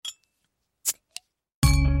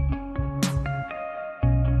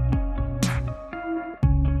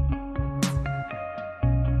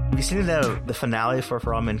you seen the finale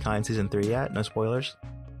for All Mankind season 3 yet? No spoilers.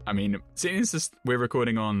 I mean, since we're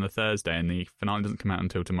recording on the Thursday and the finale doesn't come out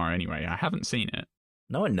until tomorrow anyway, I haven't seen it.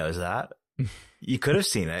 No one knows that. You could have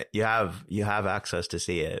seen it. You have access to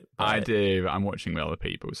see it. I do. I'm watching with other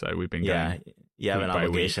people, so we've been going. You have an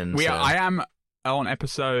obligation. I am on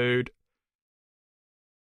episode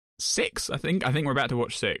 6. I think we're about to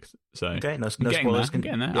watch 6. So okay, no spoilers. I'm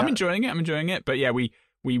getting there. Yeah. I'm enjoying it. But yeah, we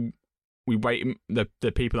wait.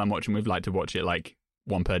 The people I'm watching with like to watch it like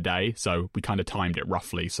one per day, so we kind of timed it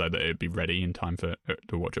roughly so that it would be ready in time to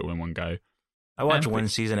watch it all in one go. I watch one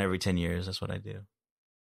season every 10 years. That's what I do.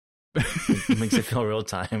 It makes it feel real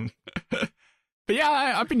time. But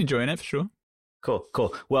yeah, I've been enjoying it for sure.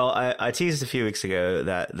 Cool. Well, I teased a few weeks ago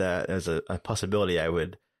that there's a possibility I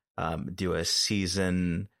would do a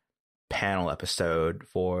season panel episode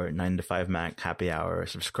for 9 to 5 Mac Happy Hour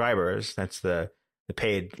subscribers. That's the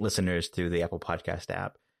paid listeners through the Apple Podcast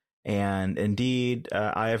app. And indeed,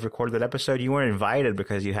 I have recorded that episode. You weren't invited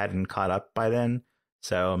because you hadn't caught up by then.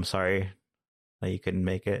 So I'm sorry that you couldn't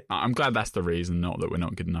make it. I'm glad that's the reason, not that we're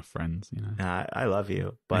not good enough friends. You know, I love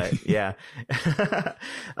you, but yeah,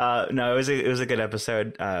 no, it was a good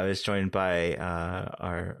episode. I was joined by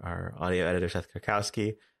our audio editor Seth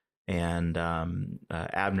Krakowski and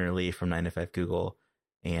Abner Lee from 9 to 5 Google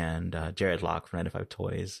and Jared Locke from 9 to 5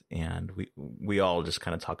 Toys, and we all just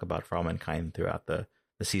kind of talk about For All Mankind throughout the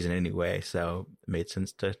season anyway. So it made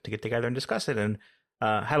sense to get together and discuss it, and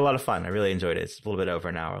had a lot of fun. I really enjoyed it. It's a little bit over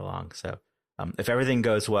an hour long, so. If everything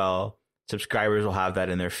goes well, subscribers will have that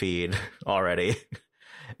in their feed already.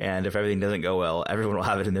 And if everything doesn't go well, everyone will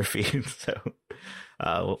have it in their feed. So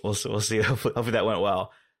we'll see. Hopefully that went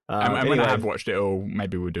well. And anyway, when I have watched it all,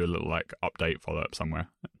 maybe we'll do a little like update follow up somewhere.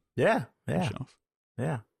 Yeah.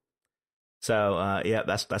 So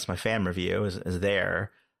that's my fan review is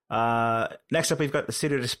there. Next up, we've got the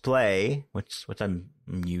Studio Display, which I'm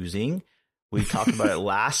using. We talked about it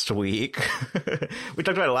last week. We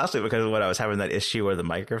talked about it last week because of what I was having that issue where the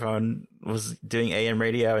microphone was doing AM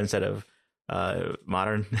radio instead of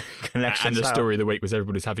modern connection. And the story of the week was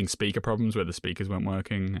everybody's having speaker problems where the speakers weren't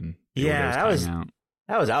working and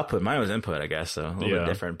that was output. Mine was input, I guess, so a little bit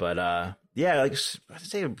different. But like I'd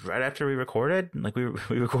say right after we recorded, like we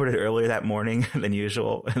recorded earlier that morning than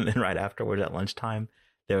usual, and then right afterwards at lunchtime,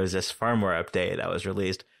 there was this firmware update that was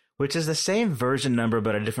released, which is the same version number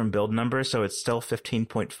but a different build number, so it's still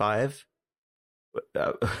 15.5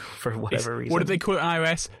 for whatever reason. What did they call it?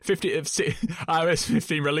 iOS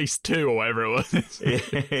 15 release 2 or whatever it was.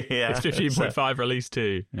 Yeah, it's 15.5 release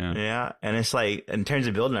 2. Yeah, and it's like in terms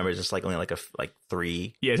of build numbers, it's like only like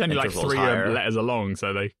 3. Yeah, it's only like 3 letters along,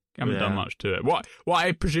 so they haven't done much to it. What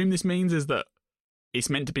I presume this means is that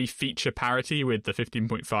it's meant to be feature parity with the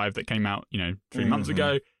 15.5 that came out 3 months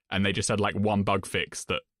ago, and they just had like one bug fix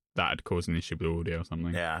that had caused an issue with audio or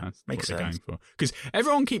something. Yeah, that's makes what sense. They're going for. Because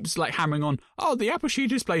everyone keeps like hammering on, the Apple Studio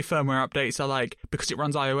Display firmware updates are like, because it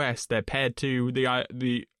runs iOS, they're paired to the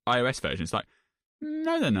iOS version. It's like,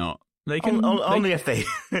 no, they're not. They can only if they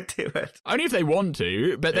do it. Only if they want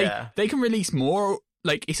to, but they can release more.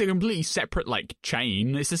 Like, it's a completely separate like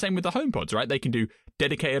chain. It's the same with the HomePods, right? They can do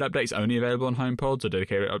dedicated updates only available on HomePods, or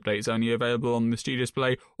dedicated updates only available on the Studio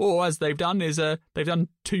Display. Or as they've done is they've done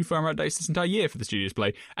 2 firmware updates this entire year for the Studio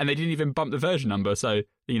Display, and they didn't even bump the version number. So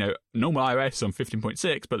normal iOS on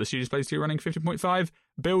 15.6, but the Studio Display is still running 15.5.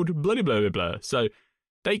 Build blah blah blah blah. So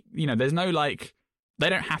they there's no like they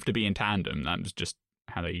don't have to be in tandem. That's just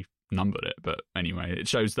how they numbered it. But anyway, it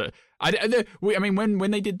shows that when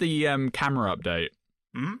they did the camera update.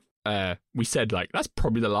 Mm-hmm. We said like that's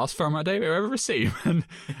probably the last firmware update we've ever received, and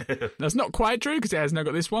that's not quite true because it has now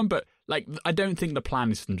got this one. But like, I don't think the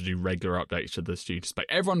plan is for them to do regular updates to the Studio Display.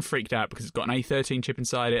 Everyone freaked out because it's got an A13 chip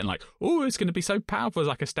inside it, and like, it's going to be so powerful as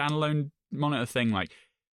like a standalone monitor thing. Like,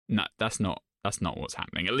 no, that's not what's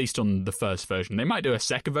happening. At least on the first version, they might do a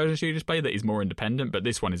second version of Studio Display that is more independent, but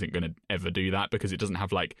this one isn't going to ever do that because it doesn't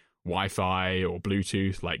have like Wi-Fi or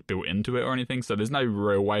Bluetooth like built into it or anything. So there's no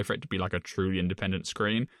real way for it to be like a truly independent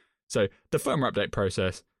screen. So the firmware update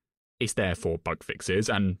process is there for bug fixes,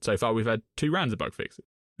 and so far we've had 2 rounds of bug fixes.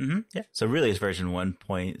 Mm-hmm. Yeah. So really, it's version 1.0,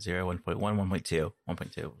 1.1, 1.2,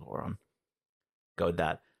 1.2. We're on. Go with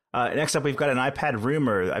that. Next up, we've got an iPad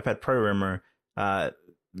Pro rumor.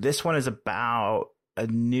 This one is about a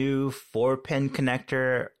new 4-pin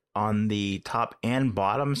connector on the top and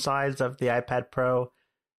bottom sides of the iPad Pro.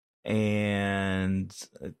 And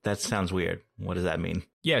that sounds weird. What does that mean?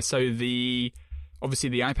 Yeah, so obviously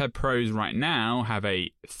the iPad Pros right now have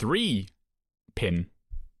a 3-pin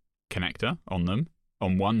connector on them.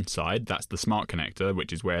 On one side, that's the smart connector,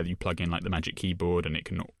 which is where you plug in like the Magic Keyboard and it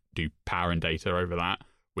can do power and data over that.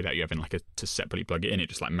 without you having like to separately plug it in. It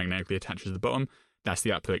just like magnetically attaches to the bottom. That's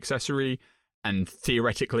the Apple accessory. And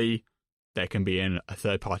theoretically, there can be a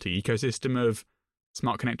third-party ecosystem of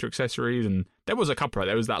smart connector accessories. And there was a couple, right?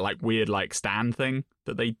 There was that like weird like stand thing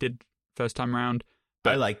that they did first time around.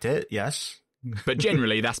 But I liked it, yes. But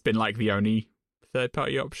generally, that's been like the only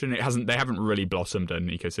third-party option. They haven't really blossomed an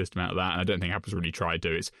ecosystem out of that, and I don't think Apple's really tried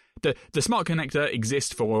to. It's the smart connector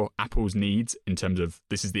exists for Apple's needs in terms of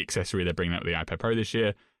this is the accessory they're bringing out with the iPad Pro this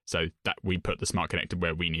year, so that we put the smart connector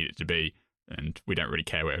where we need it to be, and we don't really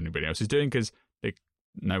care what anybody else is doing because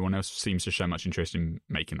no one else seems to show much interest in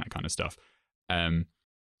making that kind of stuff.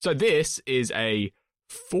 So this is a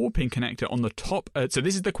 4-pin connector on the top. So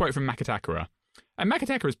this is the quote from Makatakura. And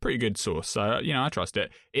Makatakura is a pretty good source, so, I trust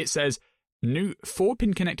it. It says, new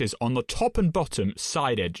 4-pin connectors on the top and bottom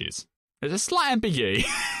side edges. There's a slight ambiguity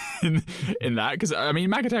in that, because,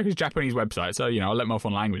 Makatakura's Japanese website, so, I'll let them off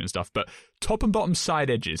on language and stuff, but top and bottom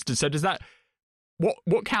side edges. So does that...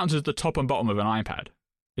 What counts as the top and bottom of an iPad?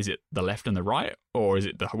 Is it the left and the right? Or is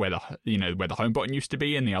it where the home button used to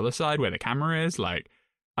be and the other side where the camera is? Like...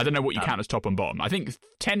 I don't know what you count as top and bottom. I think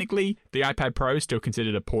technically the iPad Pro is still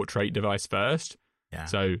considered a portrait device first. Yeah.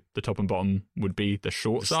 So the top and bottom would be the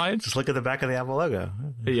short side. Just look at the back of the Apple logo.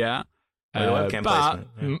 Yeah. But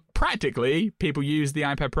practically, people use the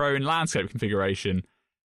iPad Pro in landscape configuration,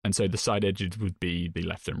 and so the side edges would be the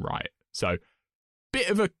left and right. So bit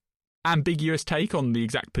of a ambiguous take on the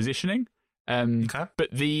exact positioning. Okay.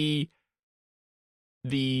 But the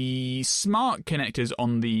smart connectors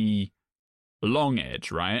on the long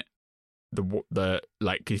edge, right? The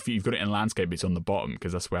like if you've got it in landscape, it's on the bottom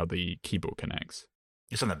because that's where the keyboard connects.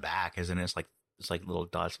 It's on the back, isn't it? It's like little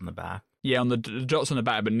dots on the back. Yeah, on the dots on the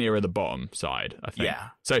back, but nearer the bottom side, I think. Yeah.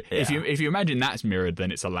 So if you imagine that's mirrored,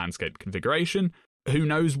 then it's a landscape configuration. Who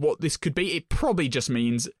knows what this could be? It probably just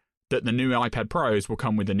means that the new iPad Pros will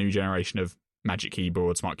come with a new generation of Magic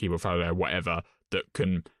Keyboard, Smart Keyboard, Folio, whatever that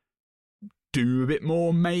can do a bit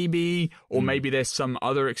more, maybe, or maybe there's some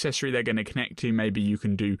other accessory they're going to connect to. Maybe you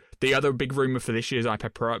can do the other big rumor for this year's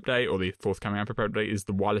iPad Pro update or the forthcoming iPad Pro update is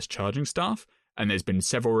the wireless charging stuff. And there's been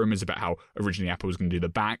several rumors about how originally Apple was going to do the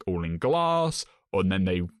back all in glass, or then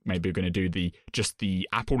they maybe are going to do just the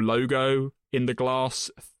Apple logo in the glass,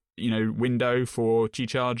 window for Qi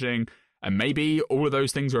charging. And maybe all of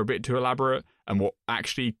those things are a bit too elaborate. And what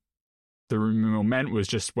actually the rumor meant was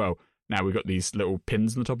just, well, now we've got these little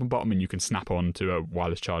pins on the top and bottom, and you can snap on to a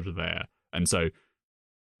wireless charger there. And so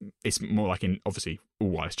it's more like obviously all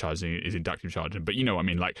wireless charging is inductive charging, but you know what I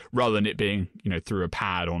mean? Like rather than it being, through a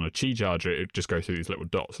pad on a Qi charger, it just goes through these little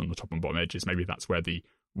dots on the top and bottom edges. Maybe that's where the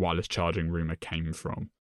wireless charging rumor came from.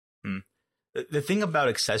 The thing about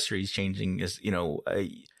accessories changing is,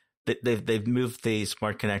 they've moved the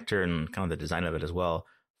smart connector and kind of the design of it as well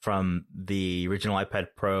from the original iPad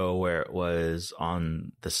Pro where it was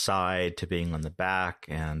on the side to being on the back,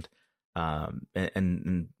 and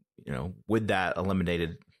with that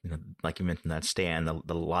eliminated, like you mentioned, that stand,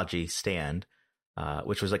 the Logi stand,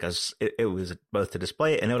 which was like it was both to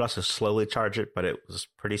display it and it would also slowly charge it, but it was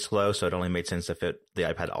pretty slow, so it only made sense if the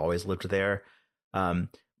iPad always lived there.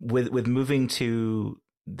 With moving to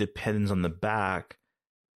the pins on the back,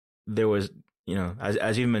 there was,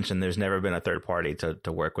 as you mentioned, there's never been a third party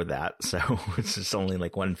to work with that. So it's just only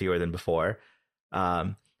like one fewer than before.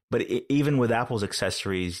 But even with Apple's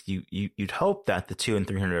accessories, you'd hope that the $200 and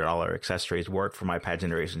 $300 accessories work from iPad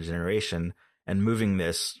generation to generation, and moving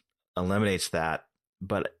this eliminates that.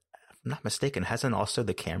 But if I'm not mistaken, hasn't also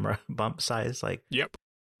the camera bump size? Like, yep.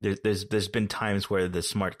 There's been times where the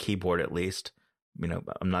smart keyboard, at least,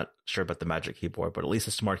 I'm not sure about the Magic Keyboard, but at least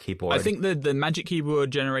the smart keyboard. I think the Magic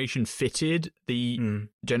Keyboard generation fitted the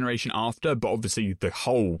generation after, but obviously the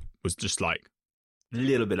hole was just like a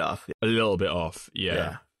little bit off.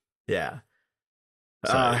 Yeah. Yeah.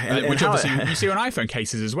 So, which obviously you see on iPhone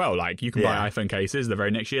cases as well. Like you can buy iPhone cases, the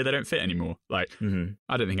very next year they don't fit anymore. Like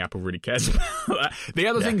I don't think Apple really cares about that. The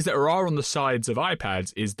other things that are on the sides of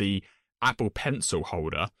iPads is the Apple Pencil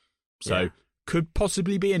holder. So could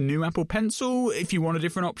possibly be a new Apple Pencil if you want a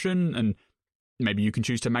different option, and maybe you can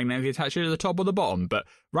choose to magnetically attach it to the top or the bottom. But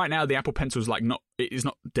right now the Apple Pencil is it's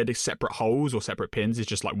not dead separate holes or separate pins. It's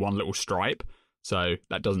just like one little stripe. So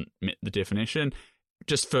that doesn't meet the definition.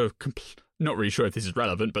 Just for not really sure if this is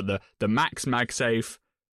relevant, but the Max MagSafe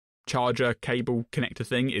charger cable connector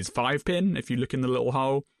thing is 5-pin. If you look in the little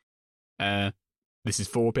hole, this is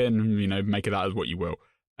 4-pin. Make of that as what you will.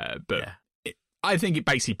 I think it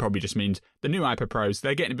basically probably just means the new iPad Pros,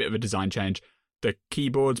 they're getting a bit of a design change. The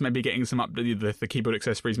keyboards maybe getting some the keyboard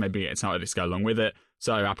accessories maybe getting some updates to go along with it.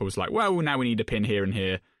 So Apple was like, well, now we need a pin here and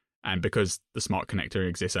here. And because the smart connector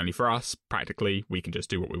exists only for us, practically, we can just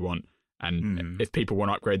do what we want. And if people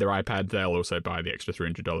want to upgrade their iPad, they'll also buy the extra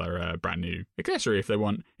 $300 brand new accessory if they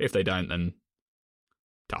want. If they don't, then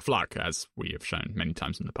tough luck, as we have shown many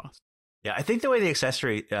times in the past. Yeah, I think the way the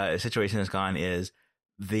accessory situation has gone is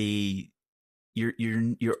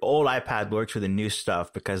your old iPad works with the new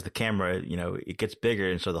stuff because the camera, it gets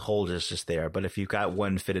bigger, and so the hole is just there. But if you've got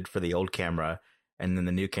one fitted for the old camera and then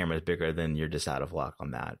the new camera is bigger, then you're just out of luck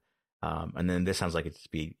on that. And then this sounds like it's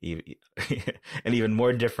be an even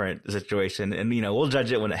more different situation. And, we'll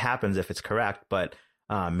judge it when it happens if it's correct. But,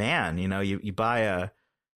 man, you buy a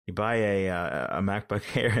MacBook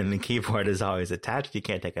Air and the keyboard is always attached. You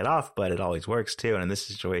can't take it off, but it always works too. And in this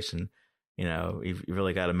situation, you've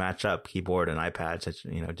really got to match up keyboard and iPad, such,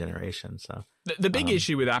 generation. So the big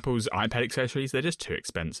issue with Apple's iPad accessories, they're just too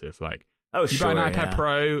expensive. Like, you buy an iPad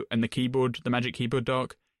Pro and the keyboard, the Magic Keyboard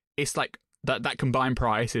dock, it's like that combined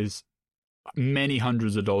price is many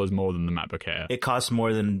hundreds of dollars more than the MacBook Air. It costs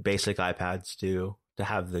more than basic iPads do to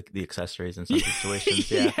have the accessories in some situations.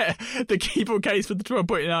 Yeah. The keyboard case for the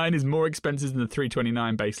 12.9 is more expensive than the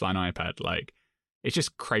 $329 baseline iPad. Like, it's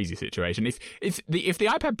just crazy situation. If the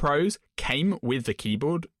iPad Pros came with the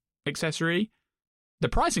keyboard accessory, the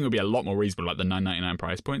pricing would be a lot more reasonable, like the $999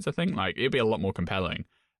 price points. I think it'd be a lot more compelling.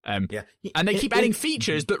 And they keep adding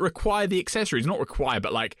features that require the accessories, not require,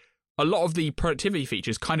 but like a lot of the productivity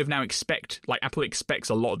features kind of now Apple expects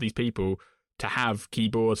a lot of these people to have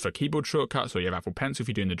keyboards for keyboard shortcuts, or you have Apple Pencil if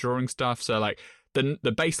you're doing the drawing stuff. So like the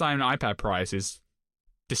baseline iPad price is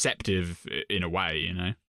deceptive in a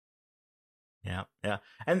way, Yeah.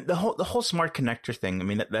 And the whole smart connector thing, I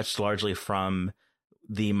mean, that's largely from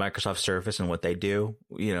the Microsoft Surface and what they do,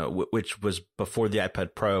 which was before the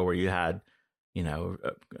iPad Pro, where you had,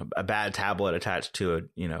 a bad tablet attached to a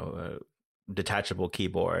detachable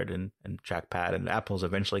keyboard and trackpad, and Apple's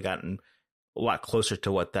eventually gotten a lot closer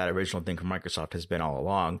to what that original thing from Microsoft has been all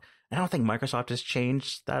along. And I don't think Microsoft has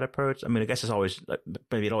changed that approach. I mean, I guess it's always,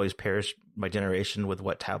 maybe it always pairs by generation with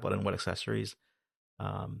what tablet and what accessories.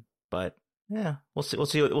 But yeah, we'll see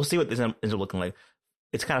what this ends up looking like.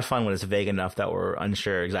 It's kind of fun when it's vague enough that we're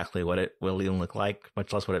unsure exactly what it will even look like,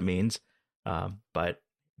 much less what it means. But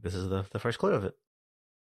this is the first clue of it.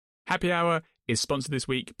 Happy Hour is sponsored this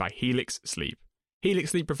week by Helix Sleep.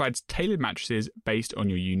 Helix Sleep provides tailored mattresses based on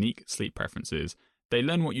your unique sleep preferences. They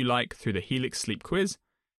learn what you like through the Helix Sleep quiz.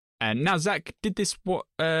 And now, Zach, did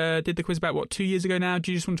the quiz about 2 years ago now?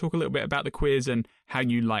 Do you just want to talk a little bit about the quiz and how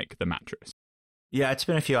you like the mattress? Yeah, it's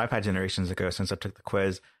been a few iPad generations ago since I took the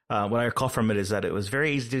quiz. What I recall from it is that it was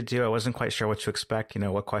very easy to do. I wasn't quite sure what to expect.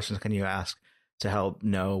 What questions can you ask to help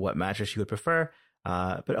know what mattress you would prefer?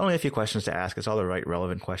 But only a few questions to ask. It's all the right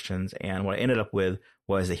relevant questions. And what I ended up with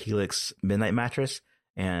was the Helix Midnight mattress.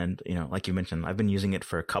 And, like you mentioned, I've been using it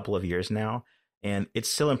for a couple of years now. And it's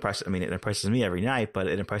still impressive. I mean, it impresses me every night, but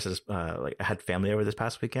it impresses, I had family over this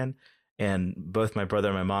past weekend. And both my brother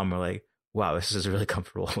and my mom were like, wow, this is really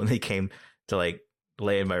comfortable when they came to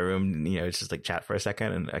lay in my room, just chat for a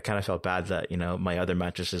second. And I kind of felt bad that, my other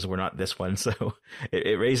mattresses were not this one. So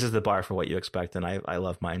it raises the bar for what you expect. And I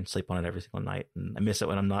love mine, sleep on it every single night. And I miss it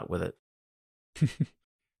when I'm not with it.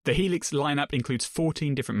 The Helix lineup includes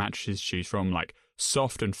 14 different mattresses to choose from, like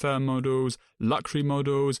soft and firm models, luxury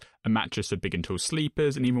models, a mattress for big and tall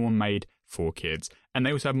sleepers, and even one made for kids. And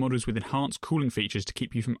they also have models with enhanced cooling features to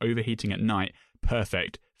keep you from overheating at night,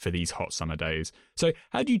 perfect for these hot summer days. So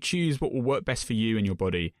how do you choose what will work best for you and your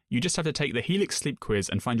body? You just have to take the Helix Sleep Quiz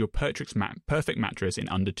and find your perfect mattress in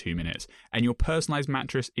under 2 minutes. And your personalized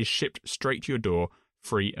mattress is shipped straight to your door,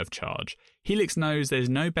 free of charge. Helix knows there's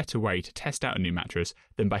no better way to test out a new mattress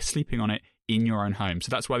than by sleeping on it in your own home. So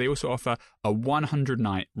that's why they also offer a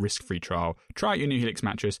 100-night risk-free trial. Try out your new Helix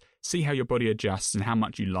mattress, see how your body adjusts and how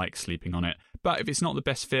much you like sleeping on it. But if it's not the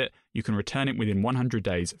best fit, you can return it within 100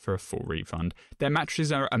 days for a full refund. Their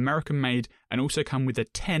mattresses are American-made and also come with a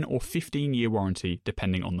 10 or 15-year warranty,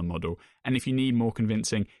 depending on the model. And if you need more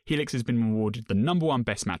convincing, Helix has been awarded the #1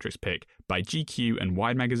 best mattress pick by GQ and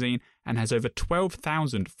Wired magazine and has over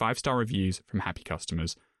 12,000 5-star reviews from happy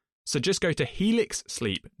customers. So just go to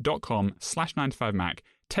helixsleep.com/9to5mac,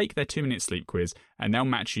 take their 2-minute sleep quiz, and they'll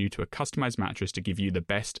match you to a customized mattress to give you the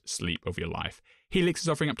best sleep of your life. Helix is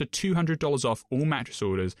offering up to $200 off all mattress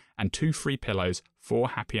orders and 2 free pillows for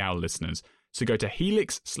Happy Hour listeners. So go to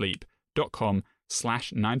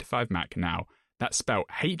helixsleep.com/9to5mac now. That's spelled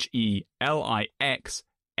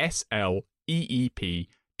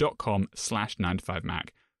HELIXSLEEP.com/9to5mac.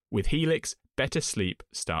 With Helix, better sleep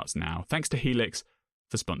starts now. Thanks to Helix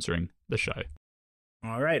for sponsoring the show.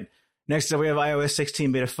 All right. Next up, we have iOS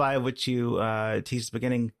 16 Beta 5, which you teased at the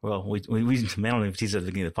beginning. Well, we don't even tease at the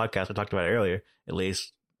beginning of the podcast. I talked about it earlier. At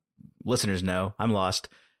least listeners know. I'm lost.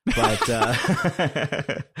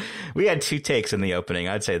 But we had 2 takes in the opening.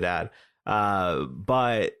 I'd say that.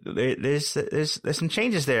 But there's some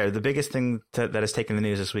changes there. The biggest thing that has taken the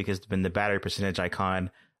news this week has been the battery percentage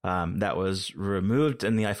icon that was removed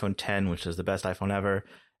in the iPhone 10, which is the best iPhone ever.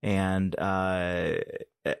 And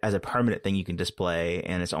as a permanent thing you can display,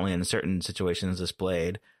 and it's only in certain situations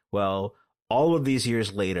displayed. Well, all of these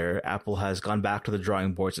years later, Apple has gone back to the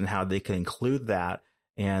drawing boards and how they can include that,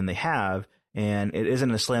 and they have. And it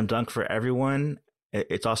isn't a slam dunk for everyone.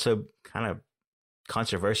 It's also kind of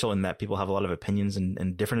controversial in that people have a lot of opinions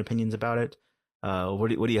and different opinions about it. What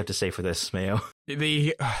do you have to say for this, Mayo?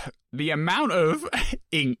 The amount of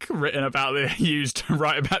ink written about this, used to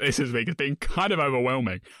write about this week has been kind of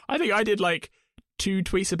overwhelming. I think I did like 2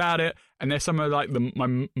 tweets about it, and they're some of like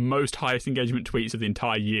my most highest engagement tweets of the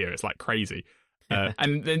entire year. It's like crazy.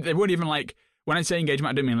 And they weren't even like, when I say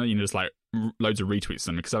engagement, I don't mean just like loads of retweets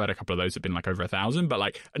them, because I've had a couple of those that have been like over 1,000. But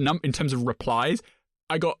like in terms of replies,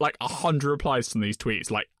 I got like 100 replies from these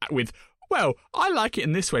tweets, like with, well, I like it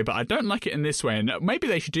in this way, but I don't like it in this way, and maybe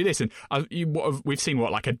they should do this. And we've seen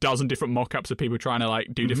like a dozen different mock-ups of people trying to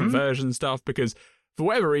like do different versions and stuff, because for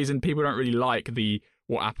whatever reason, people don't really like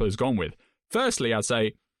what Apple has gone with. Firstly, I'd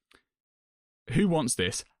say, who wants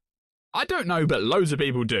this? I don't know, but loads of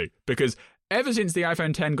people do, because ever since the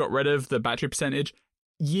iPhone 10 got rid of the battery percentage,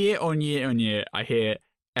 year on year on year, I hear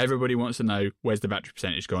everybody wants to know, where's the battery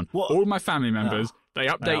percentage gone? What? All my family members, they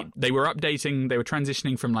were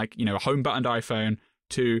transitioning from like, a home buttoned iPhone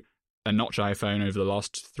to a notch iPhone over the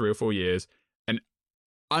last 3 or 4 years. And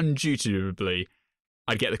undubitably,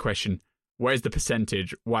 I'd get the question, where's the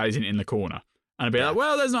percentage? Why isn't it in the corner? And I'd be like,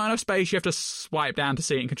 well, there's not enough space. You have to swipe down to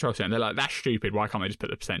see it in Control Center. And they're like, that's stupid. Why can't they just put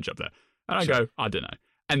the percentage up there? And I go, I don't know.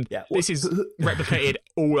 And this is replicated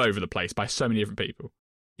all over the place by so many different people.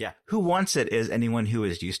 Yeah. Who wants it is anyone who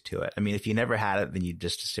is used to it. I mean, if you never had it, then you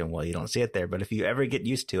just assume, well, you don't see it there. But if you ever get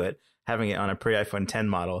used to it, having it on a pre-iPhone 10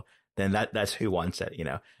 model, then that's who wants it,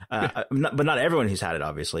 but not everyone who's had it,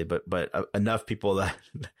 obviously, but enough people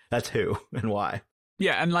that's who and why.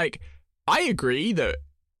 Yeah. And like, I agree that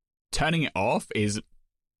turning it off is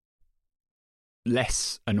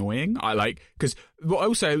less annoying. Because what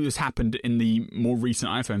also has happened in the more recent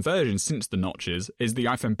iPhone versions since the notches is the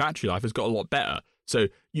iPhone battery life has got a lot better. So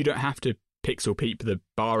you don't have to pixel peep the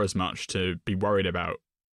bar as much to be worried about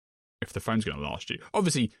if the phone's going to last you.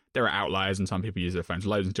 Obviously, there are outliers and some people use their phones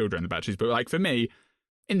loads and still drain the batteries. But like for me,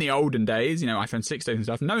 in the olden days, iPhone 6 days and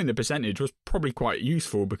stuff, knowing the percentage was probably quite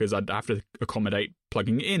useful because I'd have to accommodate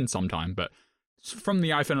plugging it in sometime. But from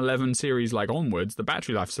the iPhone 11 series like onwards, the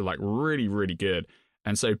battery life is like really, really good.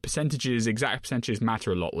 And so exact percentages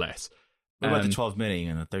matter a lot less. What about the 12 mini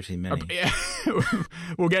and the 13 mini? Yeah,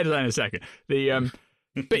 we'll get to that in a second.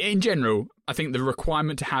 But in general, I think the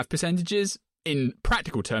requirement to have percentages in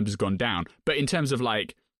practical terms has gone down. But in terms of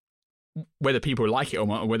like whether people like it or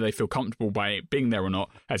not, or whether they feel comfortable by it being there or not,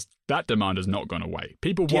 that demand has not gone away.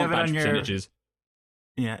 People want battery percentages.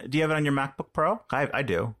 Yeah. Do you have it on your MacBook Pro? I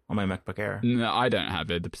do on my MacBook Air. No, I don't have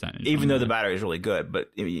the percentage. Even though the battery is really good, but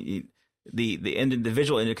the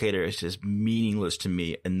visual indicator is just meaningless to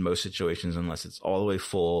me in most situations unless it's all the way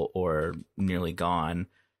full or nearly gone.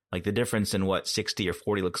 Like the difference in what 60 or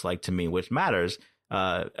 40 looks like to me, which matters.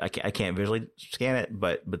 I can't visually scan it,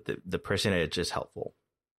 but the percentage is helpful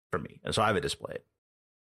for me, and so I have it displayed.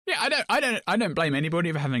 Yeah, I don't blame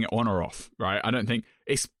anybody for having it on or off, right? I don't think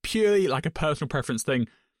it's purely like a personal preference thing.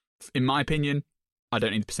 In my opinion, I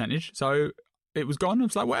don't need the percentage, so it was gone. I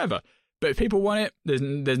was like, whatever. But if people want it,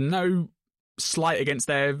 there's no slight against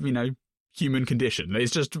their human condition.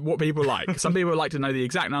 It's just what people like. Some people like to know the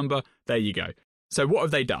exact number. There you go. So what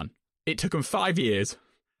have they done? It took them 5 years.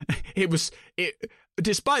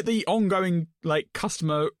 Despite the ongoing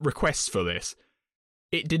customer requests for this,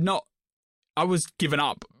 it did not. I was given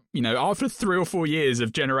up, after 3 or 4 years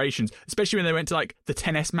of generations, especially when they went to the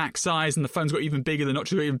 10S Max size and the phones got even bigger, the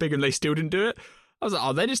notches got even bigger, and they still didn't do it. I was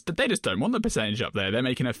like, they just don't want the percentage up there. They're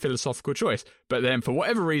making a philosophical choice. But then for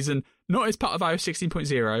whatever reason, not as part of iOS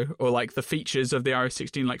 16.0 or the features of the iOS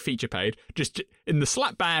 16 feature page, just in the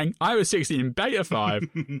slap bang, iOS 16 beta 5,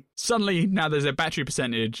 suddenly now there's a battery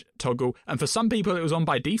percentage toggle. And for some people, it was on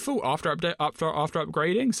by default after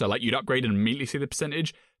upgrading. So you'd upgrade and immediately see the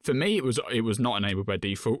percentage. For me, it was not enabled by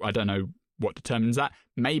default. I don't know what determines that.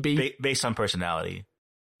 Maybe based on personality.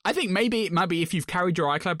 I think maybe if you've carried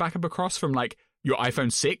your iCloud backup across from your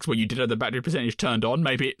iPhone 6 where you did have the battery percentage turned on,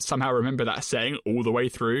 maybe it somehow remember that setting all the way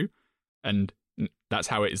through and that's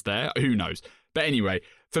how it is there. Who knows? But anyway,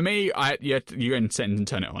 for me, you go and set and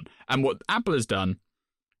turn it on. And what Apple has done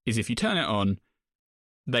is if you turn it on,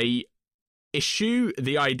 they eschew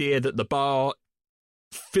the idea that the bar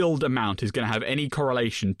filled amount is going to have any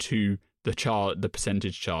correlation to the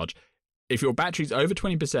percentage charge. If your battery's over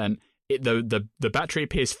 20%, the battery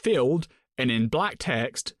appears filled, and in black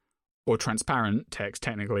text, or transparent text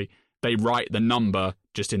technically, they write the number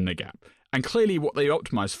just in the gap. And clearly what they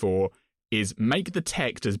optimize for is make the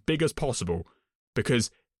text as big as possible, because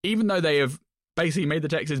even though they have basically made the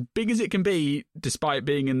text as big as it can be, despite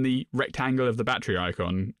being in the rectangle of the battery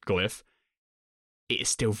icon glyph, it is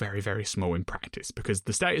still very, very small in practice, because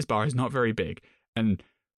the status bar is not very big. And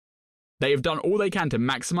they have done all they can to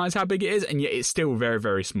maximize how big it is, and yet it's still very,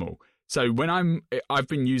 very small. So when I've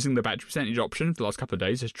been using the battery percentage option for the last couple of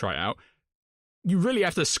days just to try it out, you really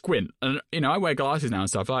have to squint. And, I wear glasses now and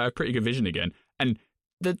stuff. I have pretty good vision again. And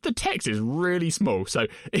the text is really small. So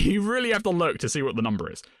you really have to look to see what the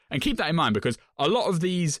number is. And keep that in mind, because a lot of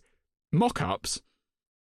these mock-ups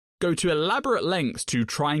go to elaborate lengths to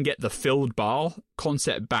try and get the filled bar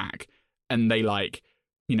concept back. And they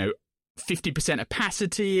 50%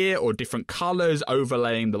 opacity or different colors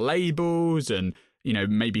overlaying the labels, and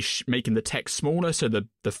maybe making the text smaller so the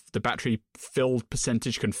battery filled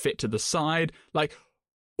percentage can fit to the side. Like,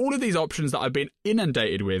 all of these options that I've been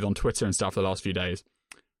inundated with on Twitter and stuff the last few days,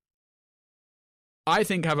 I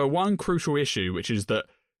think have one crucial issue, which is that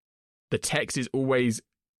the text is always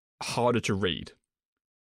harder to read.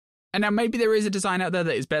 And now maybe there is a design out there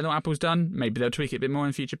that is better than what Apple's done. Maybe they'll tweak it a bit more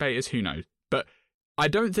in future betas. Who knows? But I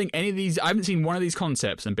don't think any of these, I haven't seen one of these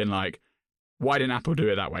concepts and been like, why didn't Apple do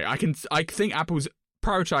it that way? I think Apple's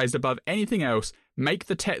prioritized above anything else, make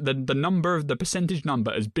the number of the percentage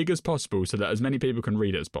number as big as possible so that as many people can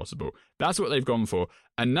read it as possible. That's what they've gone for.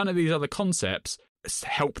 And none of these other concepts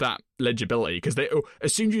help that legibility, because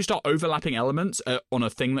as soon as you start overlapping elements on a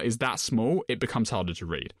thing that is that small, it becomes harder to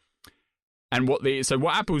read. And what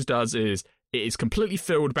Apple's does is it is completely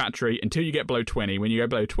filled battery until you get below 20. When you go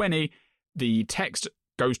below 20, the text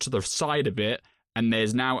goes to the side of it, and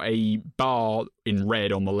there's now a bar in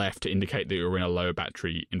red on the left to indicate that you're in a low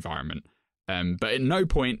battery environment. But at no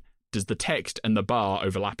point does the text and the bar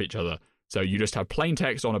overlap each other. So you just have plain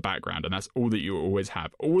text on a background, and that's all that you always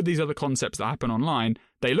have. All of these other concepts that happen online,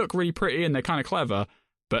 they look really pretty and they're kind of clever,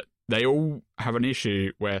 but they all have an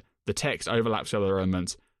issue where the text overlaps other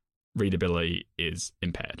elements. Readability is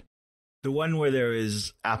impaired. The one where there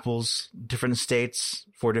is Apple's different states,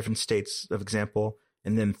 4 different states of example,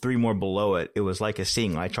 and then 3 more below it, it was like a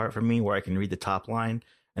seeing eye chart for me where I can read the top line,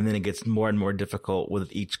 and then it gets more and more difficult with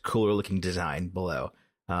each cooler looking design below.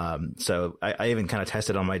 So I even kind of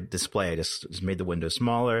tested on my display. I just made the window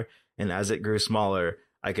smaller, and as it grew smaller,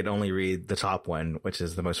 I could only read the top one, which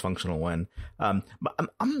is the most functional one.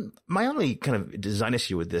 My only kind of design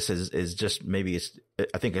issue with this is just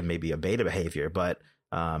I think it may be a beta behavior, but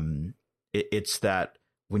it's that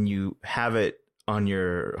when you have it on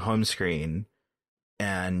your home screen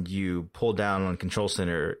and you pull down on Control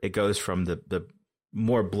Center, it goes from the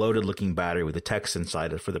more bloated looking battery with the text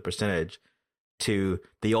inside it for the percentage to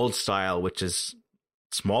the old style, which is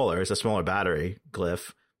smaller. It's a smaller battery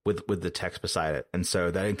glyph with the text beside it. And so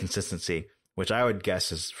that inconsistency, which I would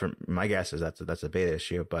guess is, from my guess, is that's a beta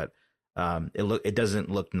issue, but it doesn't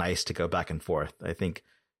look nice to go back and forth. I think,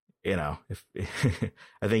 if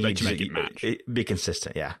I think you make it match. Be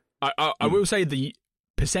consistent. Yeah. I will say the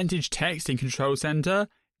percentage text in Control Center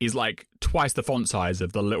is like twice the font size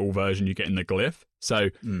of the little version you get in the glyph. So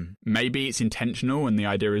maybe it's intentional, and the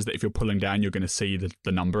idea is that if you're pulling down, you're going to see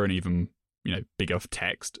the number and even bigger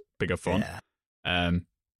text, bigger font. Yeah.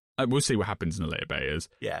 We'll see what happens in the later betas.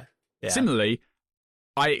 Yeah. Similarly,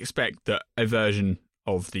 I expect that a version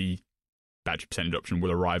of the battery percentage option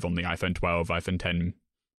will arrive on the iPhone 12, iPhone 10,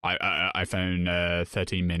 iPhone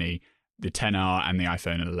 13 mini, the 10R, and the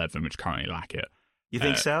iPhone 11, which currently lack it. You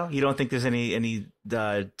think so? You don't think there's any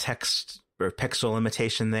text or pixel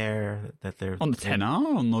limitation there that they're on the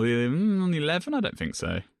 10R, on the 11? I don't think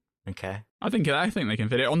so. Okay. I think they can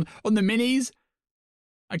fit it on the minis.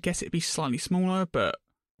 I guess it'd be slightly smaller, but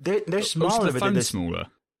they're smaller. The phone's smaller.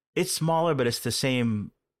 It's smaller, but it's the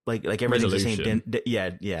same. Like everything's resolution. The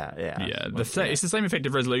same. Yeah. It's the same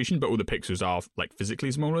effective resolution, but all the pixels are like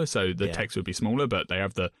physically smaller, so the text would be smaller, but they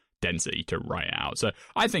have the density to write it out. So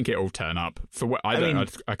I think it'll turn up. For what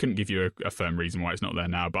I couldn't give you a firm reason why it's not there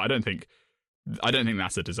now, but I don't think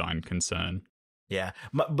that's a design concern. Yeah.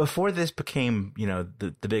 Before this became,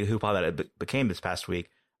 the big hoopla that it became this past week,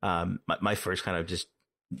 my first kind of just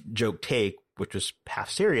joke take, which was half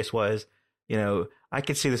serious, was, I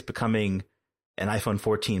could see this becoming an iPhone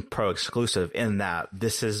 14 Pro exclusive in that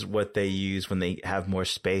this is what they use when they have more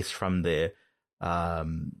space from the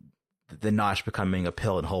notch becoming a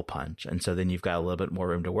pill and hole punch. And so then you've got a little bit more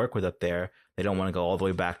room to work with up there. They don't want to go all the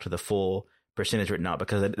way back to the full percentage written out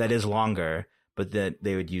because that is longer, but then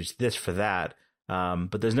they would use this for that.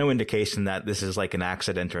 But there's no indication that this is like an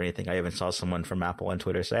accident or anything. I even saw someone from Apple on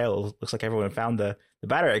Twitter say, oh, it looks like everyone found the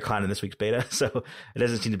battery icon in this week's beta. So it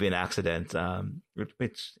doesn't seem to be an accident,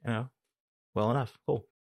 which, well enough. Cool.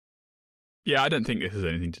 Yeah, I don't think this has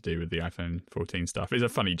anything to do with the iPhone 14 stuff. It's a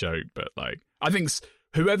funny joke, but like, I think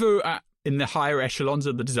whoever in the higher echelons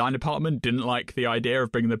of the design department didn't like the idea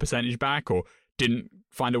of bringing the percentage back or didn't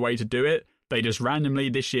find a way to do it. They just randomly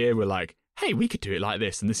this year were like, hey, we could do it like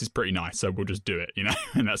this, and this is pretty nice, so we'll just do it,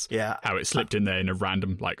 And that's how it slipped in there in a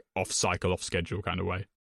random, like, off-cycle, off-schedule kind of way.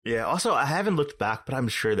 Yeah, also, I haven't looked back, but I'm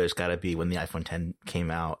sure there's got to be, when the iPhone 10 came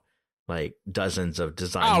out, like, dozens of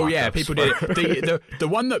design Oh, yeah, people did it. The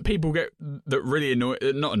one that people get, that really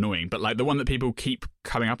not annoying, but, like, the one that people keep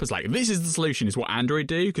coming up as, like, this is the solution, is what Android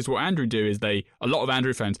do, because what Android do is a lot of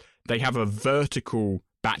Android phones, they have a vertical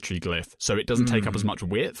battery glyph, so it doesn't take up as much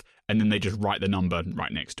width, and then they just write the number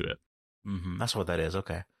right next to it. Mm-hmm. That's what that is.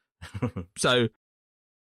 Okay. So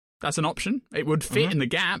that's an option. It would fit in the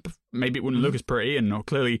gap. Maybe it wouldn't look as pretty, and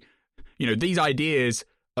clearly, these ideas.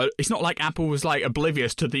 It's not like Apple was like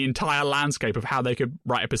oblivious to the entire landscape of how they could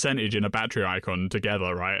write a percentage in a battery icon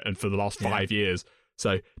together, right? And for the last 5 years,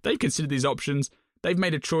 so they've considered these options. They've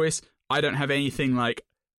made a choice. I don't have anything like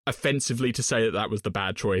offensively to say that was the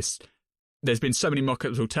bad choice. There's been so many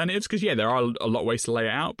mock-ups alternatives because there are a lot of ways to lay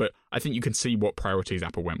it out, but I think you can see what priorities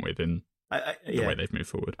Apple went with in the way they've moved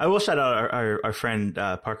forward. I will shout out our friend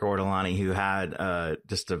Parker Ortolani, who had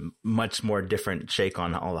just a much more different shake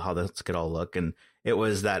on how this could all look, and it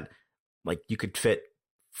was that like you could fit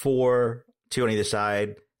 4, 2 on either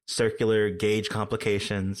side, circular gauge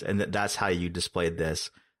complications, and that's how you displayed this.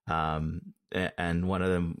 And one of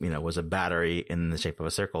them, was a battery in the shape of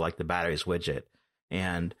a circle, like the batteries widget,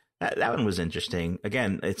 and that one was interesting.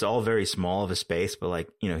 Again, it's all very small of a space, but like,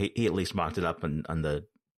 he at least mocked it up on the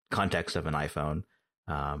context of an iPhone,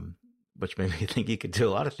 which made me think you could do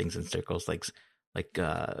a lot of things in circles, like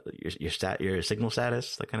your signal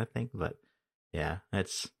status, that kind of thing. But yeah,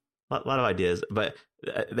 it's a lot of ideas. But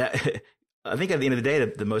that I think at the end of the day,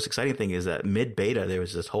 the most exciting thing is that mid beta, there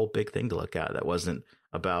was this whole big thing to look at that wasn't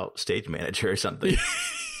about Stage Manager or something.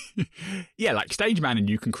 Yeah, like Stage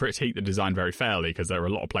Manager, you can critique the design very fairly because there are a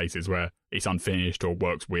lot of places where it's unfinished or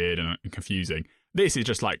works weird and confusing. This is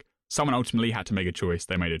just like someone ultimately had to make a choice.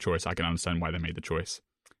 They made a choice. I can understand why they made the choice.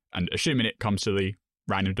 And assuming it comes to the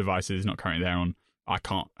random devices not currently there on, I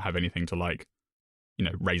can't have anything to like,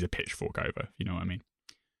 raise a pitchfork over, if you know what I mean.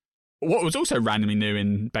 What was also randomly new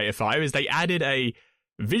in Beta 5 is they added a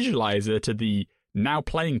visualizer to the now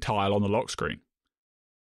playing tile on the lock screen.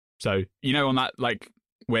 So, on that, like,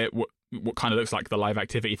 where what kind of looks like the live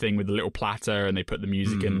activity thing with the little platter, and they put the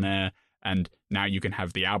music in there, and now you can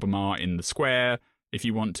have the album art in the square if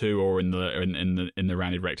you want to, or in the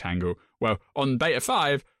rounded rectangle. Well, on Beta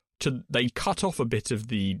 5, they cut off a bit of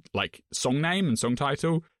the like song name and song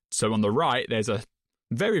title. So on the right, there's a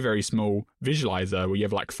very, very small visualizer where you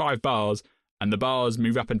have like 5 bars, and the bars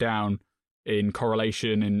move up and down in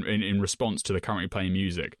correlation in response to the currently playing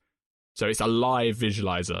music. So it's a live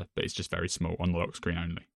visualizer, but it's just very small on the lock screen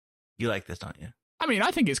only. You like this, don't you? I mean,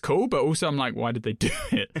 I think it's cool, but also I'm like, why did they do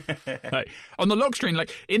it? Like, on the lock screen,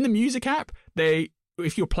 like in the music app,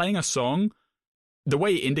 if you're playing a song, the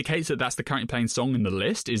way it indicates that that's the currently playing song in the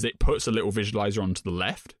list is it puts a little visualizer onto the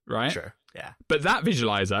left, right? Sure, yeah. But that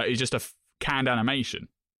visualizer is just a canned animation.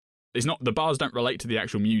 It's not, the bars don't relate to the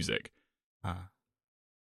actual music.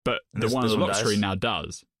 But the one on the lock screen now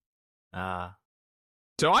does.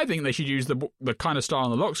 So I think they should use the kind of style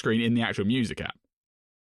on the lock screen in the actual music app.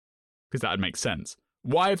 Because that would make sense.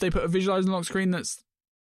 Why have they put a visualizer on the lock screen that's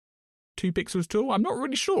 2 pixels tall? I'm not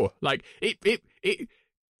really sure. Like, it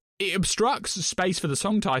obstructs space for the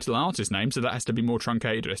song title and artist name, so that has to be more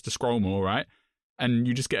truncated. It has to scroll more, right? And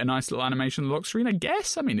you just get a nice little animation on the lock screen, I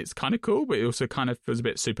guess. I mean, it's kind of cool, but it also kind of feels a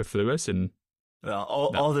bit superfluous. And well,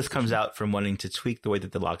 all this comes out from wanting to tweak the way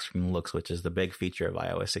that the lock screen looks, which is the big feature of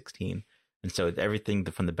iOS 16. And so everything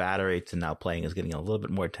from the battery to now playing is getting a little bit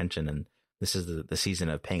more attention. And this is the season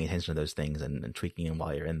of paying attention to those things and tweaking them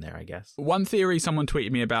while you're in there, I guess. One theory someone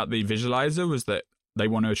tweeted me about the visualizer was that they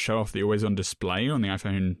want to show off the always-on display on the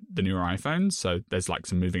iPhone, the newer iPhones. So there's like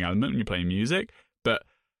some moving element when you're playing music. But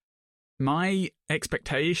my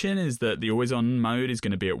expectation is that the always-on mode is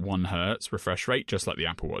going to be at 1 Hz refresh rate, just like the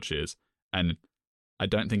Apple Watch is. And I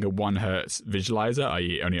don't think a 1 Hz visualizer,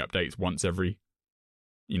 i.e. it only updates once every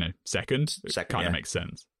second, it kind of yeah. makes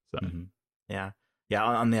sense. So Yeah.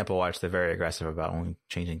 On the Apple Watch, they're very aggressive about only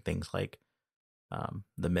changing things like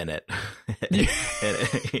the minute.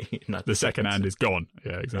 Not the second hand is gone.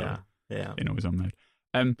 Yeah, exactly. Yeah. In always on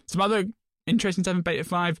mode. Some other interesting stuff in Beta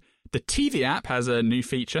 5. The TV app has a new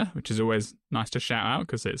feature, which is always nice to shout out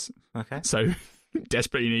because it's so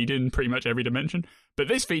desperately needed in pretty much every dimension. But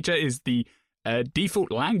this feature is the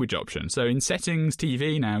default language option. So in Settings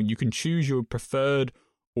TV now, you can choose your preferred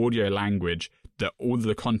audio language that all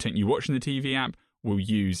the content you watch in the TV app will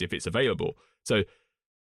use if it's available. So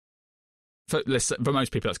for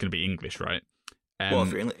most people, that's going to be English, right? Well,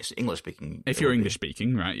 if you're English speaking, if you're English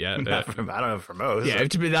speaking, right? Yeah, I don't know for most. Yeah,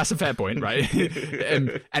 that's a fair point, right?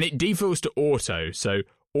 And it defaults to auto. So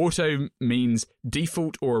auto means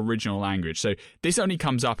default or original language. So this only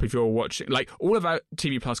comes up if you're watching, like all of our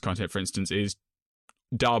TV Plus content, for instance, is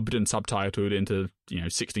dubbed and subtitled into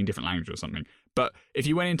 16 different languages or something. But if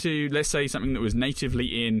you went into, let's say, something that was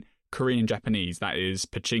natively in Korean and Japanese, that is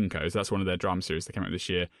Pachinko. So that's one of their drama series that came out this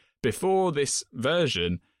year. Before this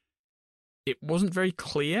version, it wasn't very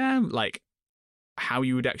clear, like, how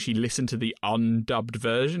you would actually listen to the undubbed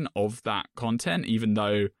version of that content, even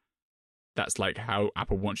though that's, like, how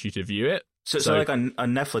Apple wants you to view it. So like on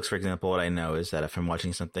Netflix, for example, what I know is that if I'm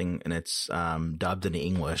watching something and it's dubbed into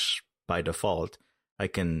English by default, I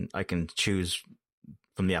can choose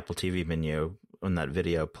from the Apple TV menu on that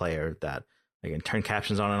video player that I can turn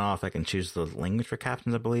captions on and off. I can choose the language for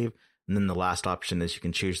captions, I believe. And then the last option is you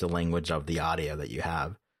can choose the language of the audio that you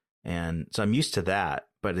have. And so I'm used to that,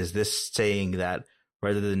 but is this saying that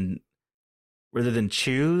rather than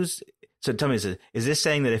choose? So tell me, is this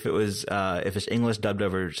saying that if it's English dubbed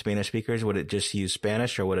over Spanish speakers, would it just use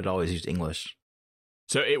Spanish or would it always use English?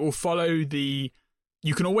 So it will follow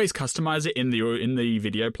you can always customize it in the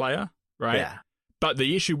video player, right? Yeah. But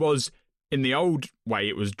the issue was in the old way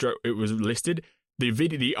it was listed,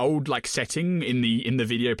 the old like setting in the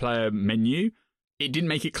video player menu, it didn't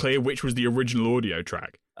make it clear which was the original audio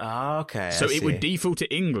track. Okay. So it would default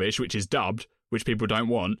to English, which is dubbed, which people don't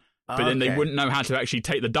want. But then they wouldn't know how to actually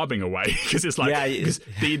take the dubbing away because it's like because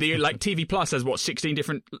the like TV Plus has 16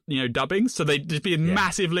 different dubbings, so there'd just be a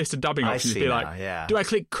massive list of dubbing options. Be like, do I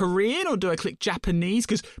click Korean or do I click Japanese?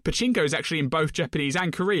 Because Pachinko is actually in both Japanese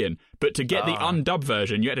and Korean, but to get the undubbed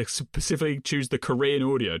version, you had to specifically choose the Korean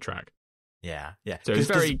audio track. Yeah. So it's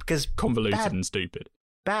very convoluted and stupid.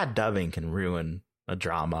 Bad dubbing can ruin a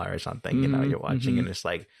drama or something. You're watching and it's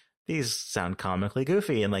like, these sound comically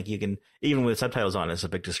goofy, and like you can, even with subtitles on, it's a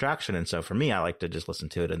big distraction. And so for me, I like to just listen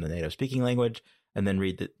to it in the native speaking language and then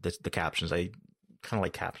read the captions. I kind of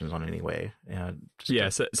like captions on anyway.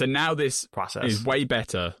 So now this process is way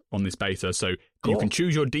better on this beta. So you can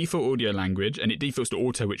choose your default audio language, and it defaults to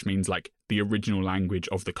auto, which means like the original language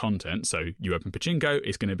of the content. So you open Pachinko,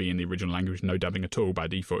 it's going to be in the original language, no dubbing at all by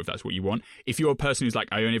default if that's what you want. If you're a person who's like,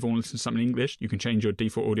 I only ever want to listen to something in English, you can change your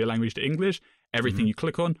default audio language to English. Everything you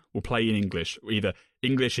click on will play in English, either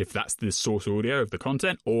English if that's the source audio of the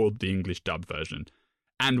content or the English dub version.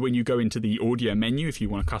 And when you go into the audio menu, if you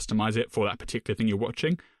want to customize it for that particular thing you're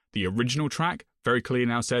watching, the original track very clearly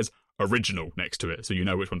now says original next to it, so you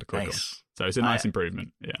know which one to click on. So it's a nice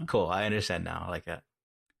improvement. Yeah. Cool. I understand now. I like that.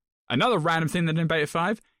 Another random thing that in Beta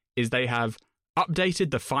 5 is they have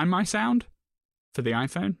updated the Find My sound for the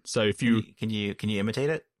iPhone. So if you can you imitate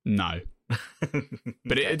it? No.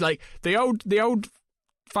 But it like the old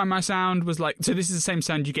Find My sound was like, so this is the same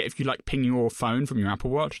sound you get if you like ping your phone from your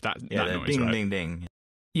Apple Watch. That noise, ding, right? ding ding.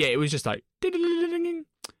 Yeah, it was just like ding, ding, ding, ding.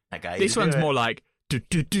 That guy. This one's more like do,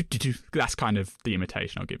 do, do, do, do. That's kind of the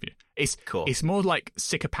imitation I'll give you. It's cool. It's more like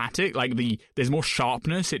sycophantic. Like there's more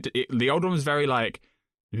sharpness. The old one was very like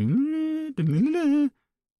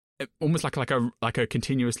almost like a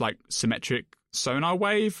continuous like symmetric sonar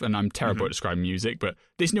wave. And I'm terrible at describing music, but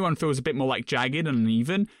this new one feels a bit more like jagged and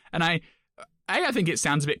uneven. And I think it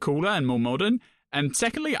sounds a bit cooler and more modern. And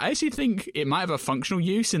secondly, I actually think it might have a functional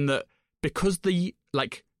use in that because the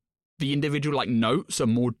individual like notes are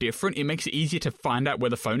more different, it makes it easier to find out where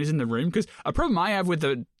the phone is in the room. Because a problem I have with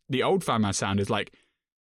the old Find My sound is like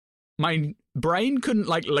my brain couldn't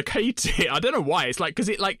like locate it. I don't know why. It's like because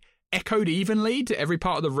it like echoed evenly to every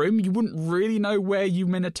part of the room. You wouldn't really know where you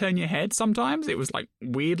meant to turn your head sometimes. It was like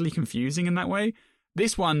weirdly confusing in that way.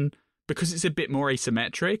 This one, because it's a bit more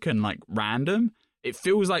asymmetric and like random, it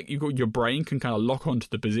feels like your brain can kind of lock onto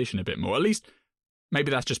the position a bit more. At least maybe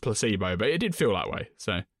that's just placebo, but it did feel that way.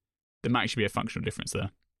 So there might actually be a functional difference there.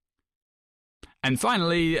 And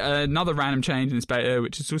finally, another random change in this beta,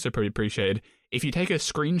 which is also pretty appreciated. If you take a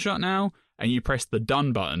screenshot now and you press the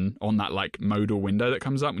done button on that like modal window that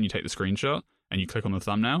comes up when you take the screenshot and you click on the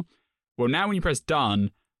thumbnail, well, now when you press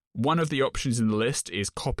done, one of the options in the list is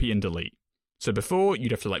copy and delete. So before,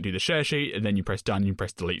 you'd have to do the share sheet, and then you press done, you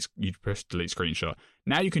press delete screenshot.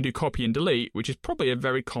 Now you can do copy and delete, which is probably a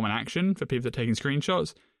very common action for people that are taking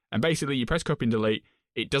screenshots. And basically, you press copy and delete.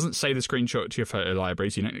 It doesn't save the screenshot to your photo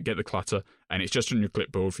library, so you don't get the clutter, and it's just on your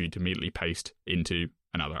clipboard for you to immediately paste into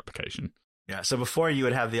another application. Yeah, so before you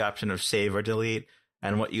would have the option of save or delete,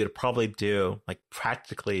 and what you would probably do,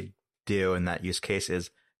 practically do in that use case,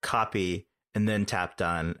 is copy and then tap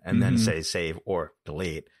done and then say save or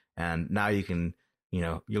delete. And now you can,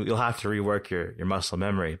 you'll have to rework your muscle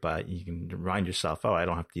memory, but you can remind yourself, I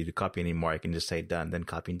don't have to do copy anymore. I can just say done, then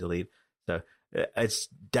copy and delete. So it's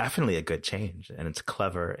definitely a good change, and it's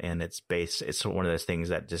clever, and it's one of those things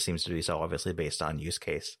that just seems to be so obviously based on use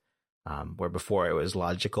case, where before it was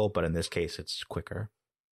logical, but in this case it's quicker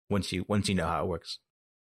once you know how it works.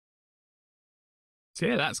 So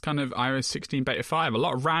yeah, that's kind of iOS 16 beta 5. A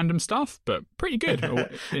lot of random stuff, but pretty good.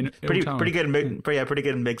 Pretty good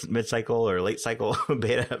mid-cycle or late cycle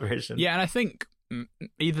beta version. Yeah, and I think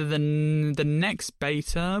either the next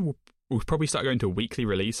beta will probably start going to weekly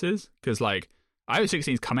releases, because iOS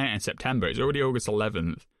 16 is coming out in September. It's already August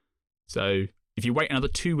 11th. So if you wait another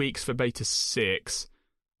 2 weeks for beta 6,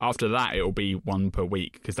 after that it'll be one per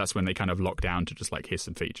week, because that's when they kind of lock down to just here's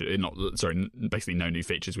some features. Basically no new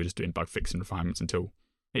features. We're just doing bug fixing refinements until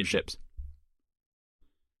it ships.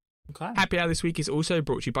 Okay. Happy Hour this week is also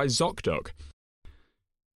brought to you by ZocDoc.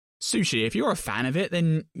 Sushi, if you're a fan of it,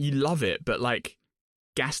 then you love it, but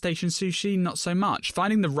gas station sushi, not so much.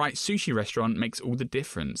 Finding the right sushi restaurant makes all the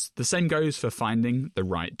difference. The same goes for finding the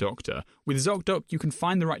right doctor. With ZocDoc, you can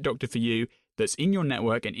find the right doctor for you that's in your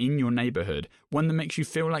network and in your neighborhood, one that makes you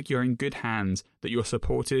feel like you're in good hands, that you're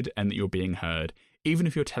supported, and that you're being heard, even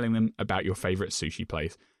if you're telling them about your favorite sushi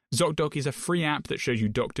place. ZocDoc is a free app that shows you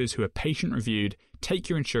doctors who are patient-reviewed, take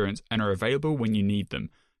your insurance, and are available when you need them.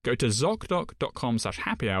 Go to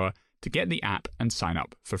ZocDoc.com/happyhour to get the app and sign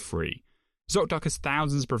up for free. ZocDoc has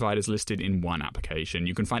thousands of providers listed in one application.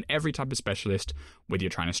 You can find every type of specialist, whether you're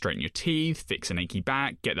trying to straighten your teeth, fix an achy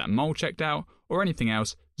back, get that mole checked out, or anything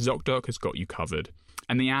else, ZocDoc has got you covered.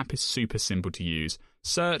 And the app is super simple to use.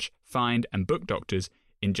 Search, find, and book doctors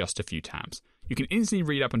in just a few taps. You can instantly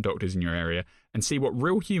read up on doctors in your area and see what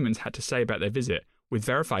real humans had to say about their visit with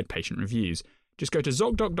verified patient reviews. Just go to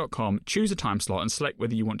ZocDoc.com, choose a time slot, and select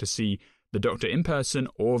whether you want to see the doctor in person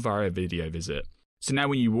or via video visit. So now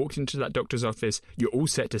when you walked into that doctor's office, you're all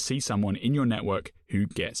set to see someone in your network who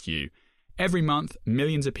gets you. Every month,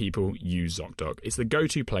 millions of people use ZocDoc. It's the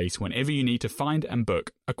go-to place whenever you need to find and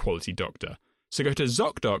book a quality doctor. So go to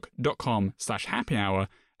ZocDoc.com/happyhour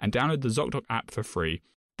and download the ZocDoc app for free.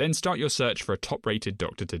 Then start your search for a top-rated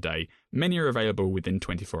doctor today. Many are available within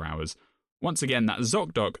 24 hours. Once again, that's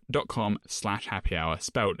ZocDoc.com/happyhour,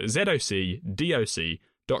 spelled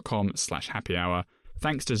ZocDoc.com/happyhour.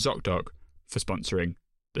 Thanks to ZocDoc for sponsoring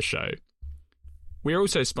the show. We are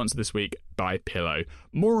also sponsored this week by Pillow.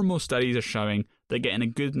 More and more studies are showing that getting a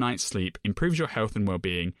good night's sleep improves your health and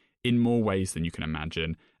well-being in more ways than you can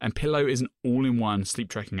imagine. And Pillow is an all-in-one sleep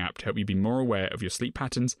tracking app to help you be more aware of your sleep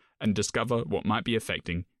patterns and discover what might be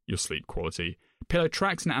affecting your sleep quality. Pillow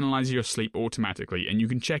tracks and analyzes your sleep automatically, and you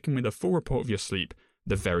can check in with a full report of your sleep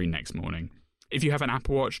the very next morning. If you have an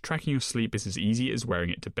Apple Watch, tracking your sleep is as easy as wearing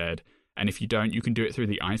it to bed. And if you don't, you can do it through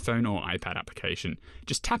the iPhone or iPad application.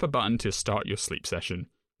 Just tap a button to start your sleep session.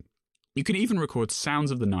 You can even record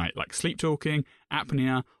sounds of the night, like sleep talking,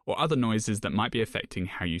 apnea, or other noises that might be affecting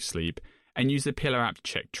how you sleep, and use the Pillow app to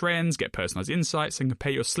check trends, get personalized insights, and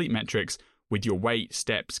compare your sleep metrics with your weight,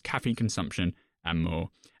 steps, caffeine consumption, and more.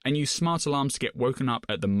 And use smart alarms to get woken up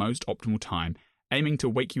at the most optimal time, aiming to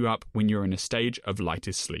wake you up when you're in a stage of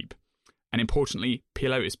lightest sleep. And importantly,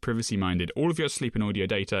 Pillow is privacy-minded. All of your sleep and audio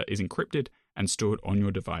data is encrypted and stored on your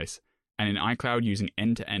device, and in iCloud using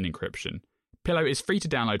end-to-end encryption. Pillow is free to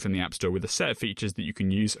download from the App Store with a set of features that you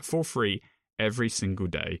can use for free every single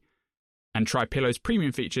day. And try Pillow's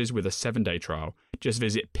premium features with a 7-day trial. Just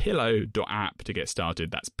visit pillow.app to get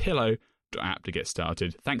started. That's pillow.app to get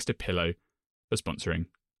started. Thanks to Pillow for sponsoring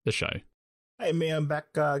the show. Hey, I'm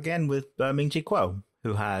back again with Ming-Chi Kuo,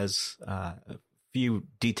 who has few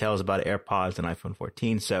details about AirPods and iPhone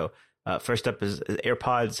 14. So first up is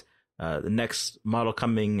AirPods, the next model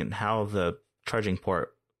coming, and how the charging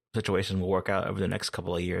port situation will work out over the next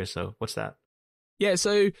couple of years. So what's that? Yeah,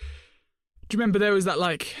 so do you remember there was that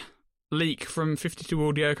leak from 52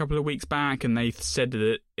 Audio a couple of weeks back, and they said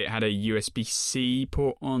that it had a USB-C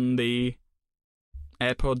port on the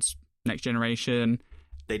AirPods next generation?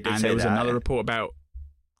 They did and say there was that. Another report about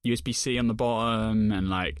USB-C on the bottom, and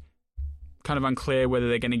kind of unclear whether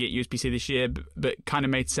they're going to get USB-C this year, but kind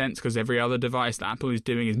of made sense because every other device that Apple is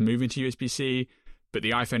doing is moving to USB-C, but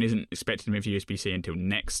the iPhone isn't expected to move to USB-C until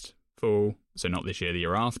next fall, so not this year, the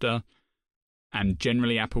year after. And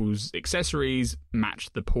generally, Apple's accessories match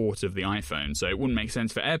the port of the iPhone, so it wouldn't make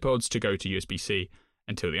sense for AirPods to go to USB-C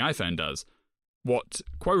until the iPhone does. What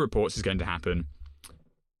Quo reports is going to happen,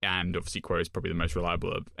 and obviously Quo is probably the most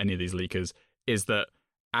reliable of any of these leakers, is that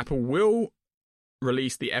Apple will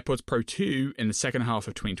release the AirPods Pro 2 in the second half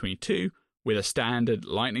of 2022 with a standard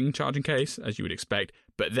Lightning charging case, as you would expect,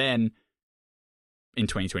 but then in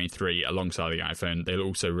 2023, alongside the iPhone, they'll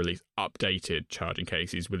also release updated charging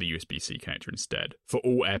cases with a USB-C connector instead for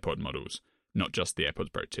all AirPod models, not just the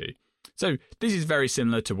AirPods Pro 2. So this is very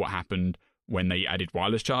similar to what happened when they added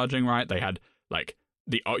wireless charging, right? They had like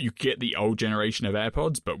you get the old generation of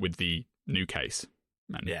AirPods, but with the new case.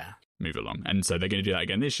 And move along. And so they're going to do that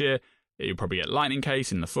again this year. You'll probably get Lightning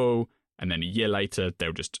case in the fall, and then a year later,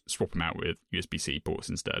 they'll just swap them out with USB-C ports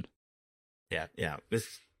instead. Yeah.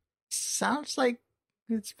 This sounds like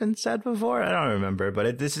it's been said before. I don't remember,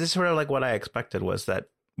 but this is sort of like what I expected was that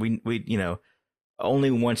we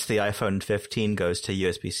only once the iPhone 15 goes to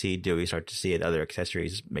USB-C do we start to see other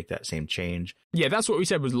accessories make that same change. Yeah, that's what we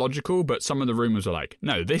said was logical, but some of the rumors are like,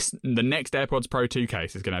 no, the next AirPods Pro 2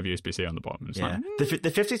 case is going to have USB-C on the bottom. It's like,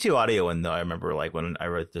 The 52 audio one, though, I remember like when I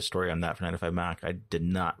wrote the story on that for 95 Mac, I did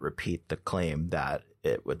not repeat the claim that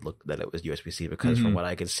it was USB-C because from what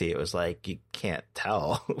I could see, it was like, you can't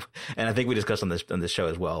tell. And I think we discussed on this show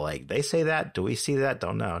as well, like they say that, do we see that?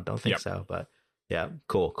 Don't know. Don't think so, but yeah,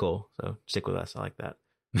 cool. So stick with us. I like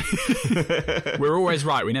that. We're always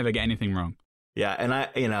right. We never get anything wrong. Yeah, and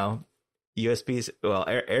USBs. Well,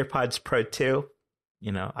 AirPods Pro 2.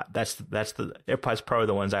 That's the AirPods Pro,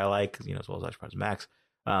 the ones I like. As well as AirPods Max.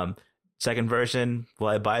 Second version. Will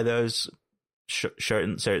I buy those?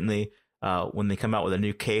 Certainly. When they come out with a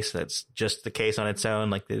new case that's just the case on its own,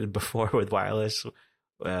 like they did before with wireless.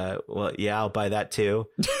 I'll buy that too.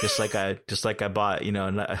 Just like I bought.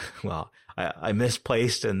 I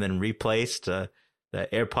misplaced and then replaced the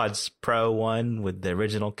AirPods Pro one with the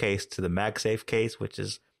original case to the MagSafe case, which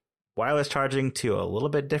is wireless charging to a little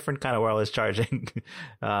bit different kind of wireless charging.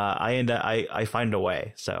 I find a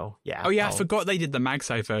way. So yeah. Oh yeah, I forgot they did the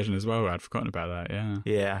MagSafe version as well. I'd forgotten about that.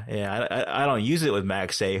 Yeah. I don't use it with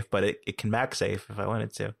MagSafe, but it can MagSafe if I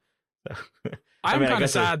wanted to. So. I'm kind of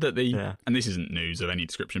sad that and this isn't news of any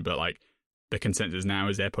description, but like the consensus now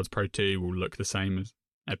is AirPods Pro 2 will look the same as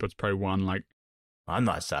AirPods Pro 1. Like, I'm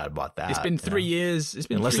not sad about that. It's been 3 years. It's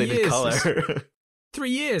been unless 3 they years. do color. 3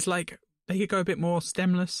 years. Like they could go a bit more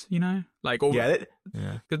stemless, Like all. Because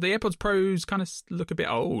the AirPods Pros kind of look a bit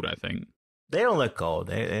old. I think they don't look old.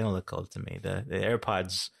 They don't look old to me. The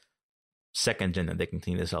AirPods second gen that they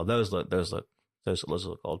continue to sell, those look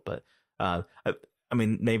old. But I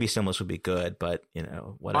mean, maybe stemless would be good, but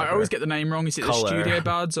whatever. I always get the name wrong. Is it color. The Studio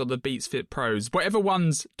Buds or the Beats Fit Pros? Whatever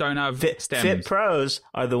ones don't have stems. Fit Pros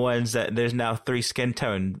are the ones that there's now 3 skin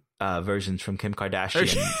tone versions from Kim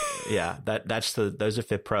Kardashian. Yeah, those are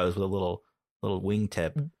Fit Pros with a little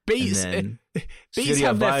wingtip. Beats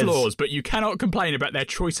have their flaws, but you cannot complain about their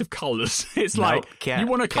choice of colors. It's you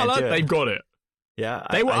want a color, they've got it. Yeah,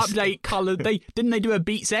 they will update color. Didn't they do a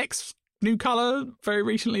Beats X new color very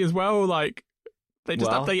recently as well? Like. They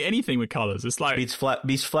just update anything with colors. It's like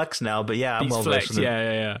Beats Flex now, but yeah, I'm Beats well Flex,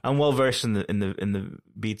 versed. I'm well versed in the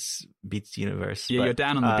Beats universe. Yeah, you're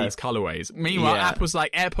down on the Beats colorways. Meanwhile, Apple's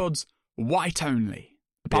like AirPods white only.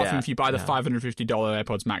 Apart from if you buy the $550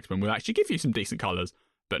 AirPods Max one, we'll actually give you some decent colors,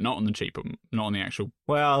 but not on the cheap, not on the actual.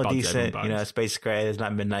 Well, decent. Space gray. There's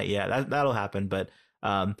not midnight yet. That'll happen. But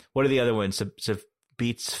what are the other ones? So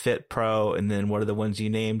Beats Fit Pro, and then what are the ones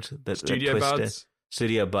you named? Studio Buds.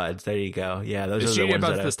 Studio Buds, there you go. Yeah, those are the Studio ones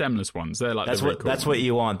Buds, the stemless ones. They're like that's what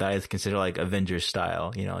you want. That is considered like Avengers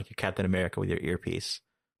style. Like your Captain America with your earpiece,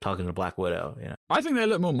 talking to Black Widow. I think they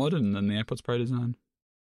look more modern than the AirPods Pro design.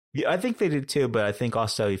 Yeah, I think they do too. But I think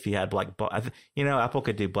also if you had Apple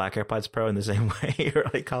could do black AirPods Pro in the same way or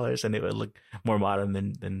like colors, and it would look more modern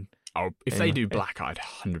than. Oh, if they do black, I'd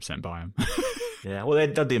 100% buy them. Yeah, well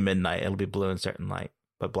they'll do midnight. It'll be blue in certain light,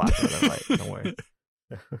 but black in other light. Don't worry.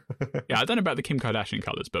 Yeah, I don't know about the Kim Kardashian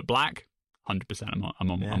colors, but black, 100%.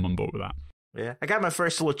 I'm on board with that. Yeah, I got my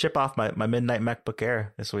first little chip off my midnight MacBook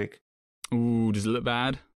Air this week. Ooh, does it look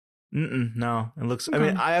bad? No, it looks. Okay. I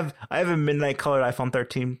mean, I have a midnight colored iPhone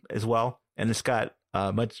 13 as well, and it's got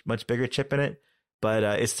much bigger chip in it, but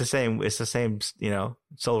it's the same. It's the same,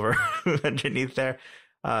 silver underneath there.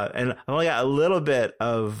 And I've only got a little bit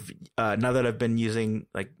of now that I've been using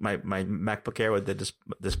like my MacBook Air with the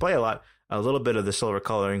display a lot. A little bit of the silver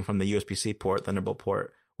coloring from the USB-C port, Thunderbolt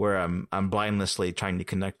port, where I'm blindlessly trying to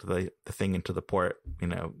connect the thing into the port,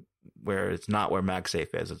 where it's not where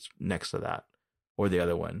MagSafe is. It's next to that or the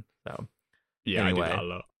other one. So yeah, anyway. I do that a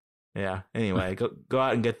lot. Yeah. Anyway, go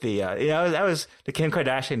out and get the. That was the Kim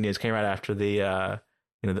Kardashian news came right after the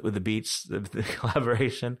with the Beats the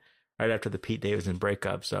collaboration, right after the Pete Davidson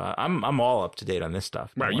breakup. So I'm all up to date on this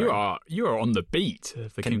stuff. Well, you are on the beat.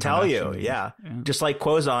 Of the Can Kim tell Kardashian. you, yeah. Just like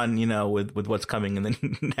Quozon, with what's coming in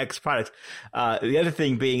the next products. The other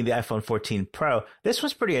thing being the iPhone 14 Pro. This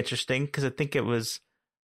was pretty interesting because I think it's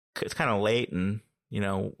kind of late and.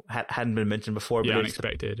 Hadn't been mentioned before. Yeah, but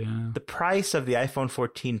unexpected. The price of the iPhone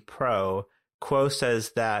 14 Pro, Quo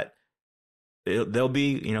says that there'll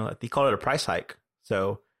be, they call it a price hike.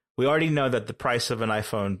 So we already know that the price of an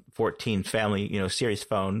iPhone 14 family, series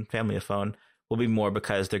phone, family of phone, will be more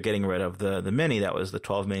because they're getting rid of the mini. That was the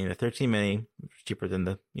 12 mini, the 13 mini, which is cheaper than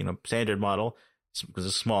the, standard model because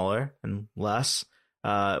it's smaller and less.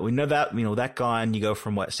 We know that, that gone, you go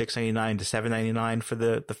from $699 to $799 for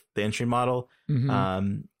the entry model.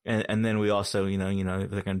 Mm-hmm. And then we also,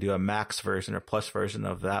 they're going to do a max version or plus version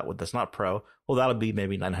of that that's not Pro. Well, that'll be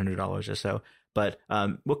maybe $900 or so. But,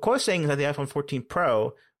 what Quo's saying is that the iPhone 14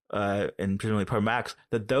 Pro, and presumably Pro Max,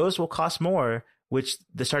 that those will cost more, which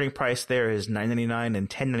the starting price there is $999 and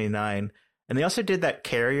 $1099. And they also did that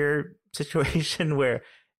carrier situation where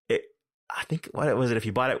I think, what was it? If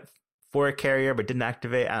you bought it for a carrier but didn't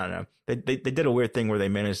activate, I don't know. They did a weird thing where they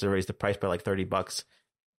managed to raise the price by like $30,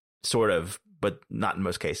 sort of, but not in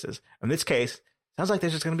most cases. In this case, sounds like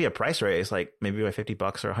there's just going to be a price raise, like maybe by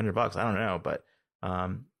 $50 or $100. I don't know, but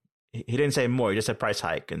he didn't say more. He just said price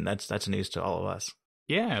hike, and that's news to all of us.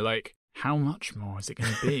 Yeah, like how much more is it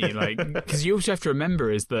going to be? Like, because you also have to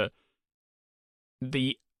remember is that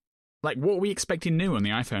what are we expecting new on the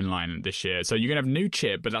iPhone line this year? So you're going to have new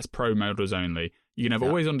chip, but that's Pro models only. You can have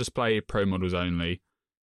always on display Pro models only,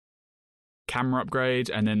 camera upgrade,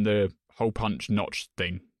 and then the hole punch notch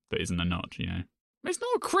thing that isn't a notch, It's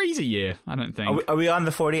not a crazy year, I don't think. Are we on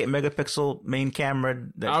the 48 megapixel main camera?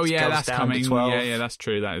 That's coming. To 12? Yeah, that's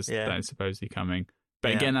true. That is supposedly coming.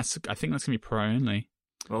 But again, I think that's going to be Pro only.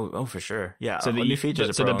 Oh, for sure. Yeah. So the new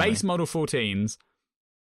features. So the base model 14s,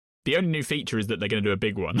 the only new feature is that they're going to do a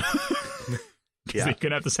big one. Because they're going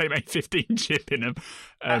to have the same A15 chip in them.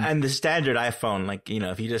 And the standard iPhone,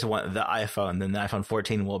 if you just want the iPhone, then the iPhone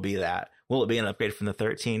 14 will be that. Will it be an upgrade from the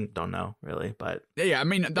 13? Don't know, really. But yeah, I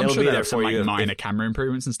mean, I'm sure there are some minor camera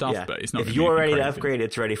improvements and stuff, but it's not. If you're ready to upgrade,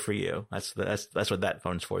 it's ready for you. That's what that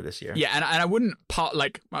phone's for this year. Yeah, and I wouldn't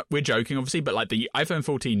we're joking, obviously, but like the iPhone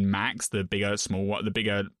 14 Max, the bigger, small one, the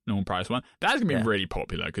bigger normal price one, that's going to be really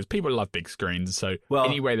popular because people love big screens. So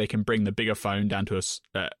any way they can bring the bigger phone down to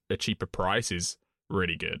a cheaper price is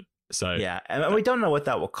really good. So yeah, and we don't know what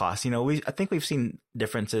that will cost. I think we've seen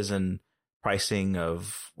differences in pricing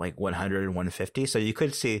of like 100 and 150. So you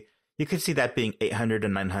could see that being 800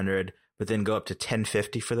 and 900, but then go up to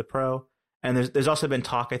 1050 for the Pro. And there's also been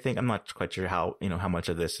talk, I think, I'm not quite sure how much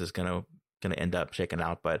of this is going to end up shaking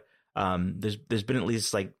out, but there's been at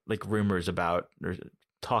least like rumors about or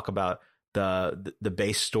talk about the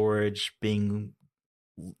base storage being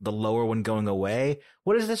the lower one going away.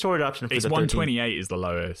 What is the storage option for the 128 is the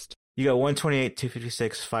lowest. You got 128,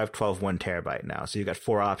 256, 512, 1 terabyte now. So you got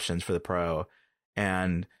 4 options for the Pro.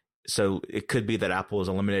 And so it could be that Apple is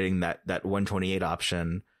eliminating that 128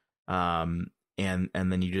 option. And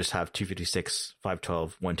then you just have 256,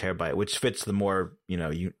 512, 1 terabyte, which fits the more,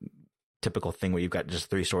 typical thing where you've got just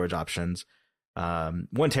 3 storage options. 1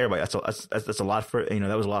 terabyte, that's a lot for,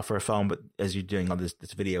 that was a lot for a phone, but as you're doing all this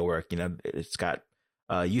video work, it's got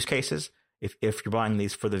use cases if you're buying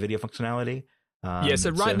these for the video functionality. So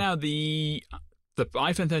right now the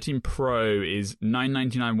iPhone 13 Pro is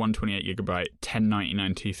 $999 128 gigabyte,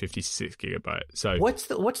 $1099 256 gigabyte. So what's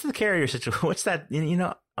the carrier situation? What's that?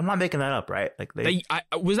 I'm not making that up, right? Like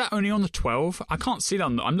was that only on the 12? I can't see that.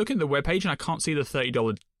 I'm looking at the webpage and I can't see the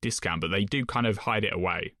 $30 discount, but they do kind of hide it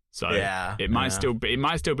away. So it might still be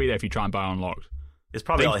there if you try and buy unlocked. It's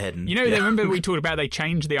probably all hidden. Remember we talked about they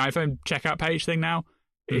changed the iPhone checkout page thing now.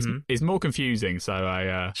 It's more confusing.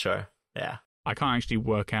 So sure, yeah. I can't actually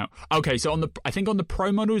work out. Okay, so I think on the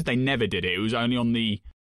Pro models they never did it. It was only on the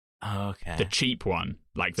cheap one.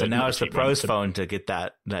 So now it's the Pro's phone to get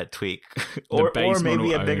that tweak, or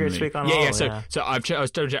maybe a bigger tweak on. So I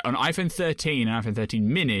was told on iPhone 13 and iPhone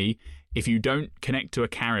 13 Mini, if you don't connect to a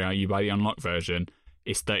carrier, you buy the unlocked version.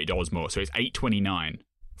 It's $30 more, so it's $829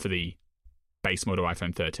 for the base model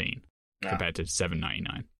iPhone 13 compared to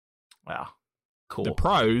 $799. Wow. Cool. The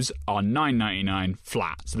Pros are $999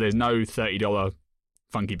 flat, so there's no $30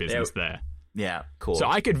 funky business there. Yeah, cool. So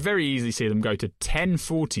I could very easily see them go to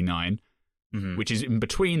 $1049 which is in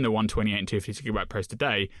between the 128 and 256 gigabyte Pros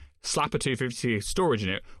today, slap a 256 storage in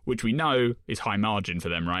it, which we know is high margin for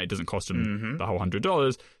them, right? It doesn't cost them the whole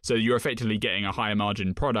 $100. So you're effectively getting a higher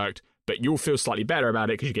margin product, but you'll feel slightly better about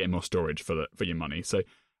it because you're getting more storage for your money. So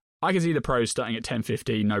I can see the Pros starting at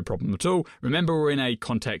 $1,050, no problem at all. Remember, we're in a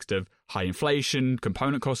context of high inflation,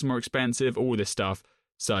 component costs are more expensive, all this stuff.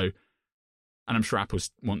 So, and I'm sure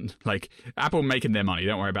Apple making their money,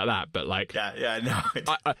 don't worry about that. But no.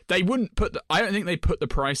 They wouldn't I don't think they put the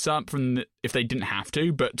price up if they didn't have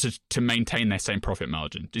to, but to maintain their same profit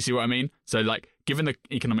margin. Do you see what I mean? So given the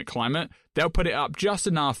economic climate, they'll put it up just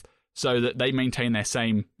enough so that they maintain their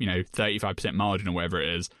same, 35% margin or whatever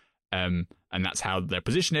it is. And that's how they'll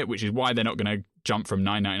position it, which is why they're not going to jump from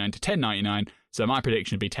 $999 to $1,099. So my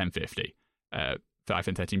prediction would be $1,050 for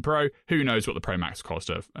iPhone 13 Pro. Who knows what the Pro Max cost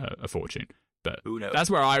a fortune? But that's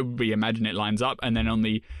where I would imagine it lines up. And then on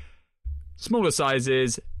the smaller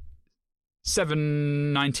sizes,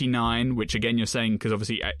 $799, which again you're saying because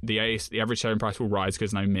obviously the average selling price will rise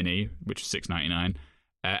because no Mini, which is $699,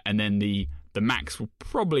 and then the Max will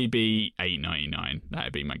probably be $899. That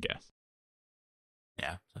would be my guess.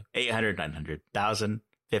 Yeah, so 800, 900, 1,000,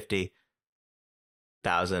 50,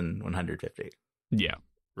 1,000, 150. Yeah,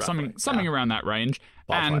 roughly. Something around that range.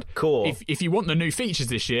 Ballpark. And cool. If you want the new features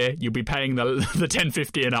this year, you'll be paying the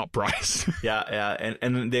 $1,050 and up price. yeah,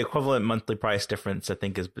 and the equivalent monthly price difference I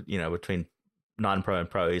think is between non-Pro and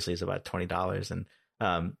Pro usually is about $20, and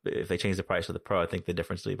if they change the price of the Pro, I think the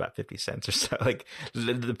difference will be about 50 cents or so.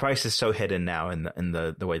 The price is so hidden now in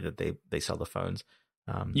the way that they sell the phones.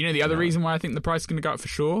 The other reason why I think the price is going to go up for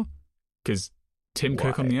sure? Because Tim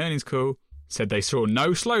Cook on the earnings call said they saw no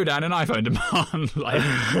slowdown in iPhone demand.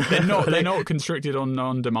 They're not constricted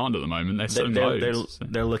on demand at the moment. They're selling loads.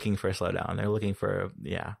 They're looking for a slowdown. They're looking for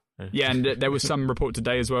and there was some report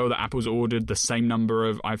today as well that Apple's ordered the same number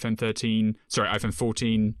of iPhone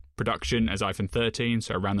 14 production as iPhone 13,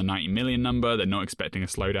 so around the 90 million number. They're not expecting a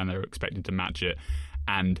slowdown. They're expecting to match it,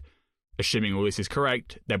 and assuming all this is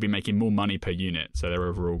correct, they'll be making more money per unit, so their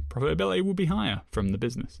overall profitability will be higher from the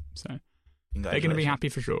business. So they're going to be happy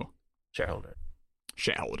for sure.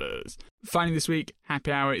 Shareholders. Finally this week,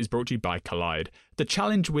 Happy Hour is brought to you by Collide. The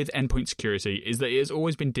challenge with endpoint security is that it has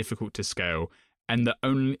always been difficult to scale, and that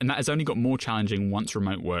has only got more challenging once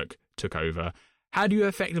remote work took over. How do you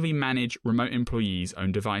effectively manage remote employees'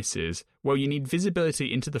 own devices? Well, you need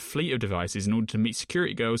visibility into the fleet of devices in order to meet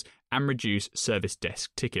security goals and reduce service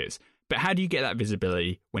desk tickets. But how do you get that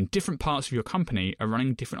visibility when different parts of your company are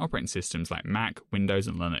running different operating systems like Mac, Windows,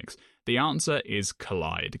 and Linux? The answer is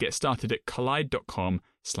Collide. Get started at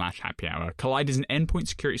collide.com/happyhour. Collide is an endpoint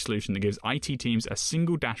security solution that gives IT teams a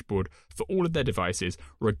single dashboard for all of their devices,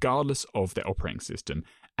 regardless of their operating system.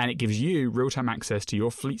 And it gives you real-time access to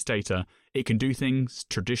your fleet's data. It can do things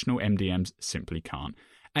traditional MDMs simply can't.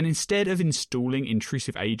 And instead of installing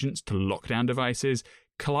intrusive agents to lock down devices,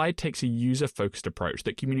 Collide takes a user-focused approach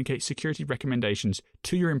that communicates security recommendations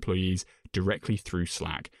to your employees directly through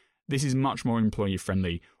Slack. This is much more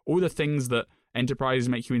employee-friendly. All the things that enterprises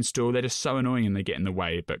make you install, they're just so annoying and they get in the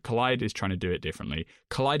way, but Collide is trying to do it differently.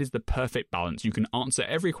 Collide is the perfect balance. You can answer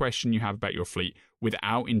every question you have about your fleet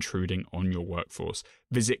without intruding on your workforce.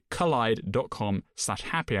 Visit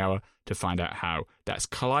collide.com/happyhour to find out how. That's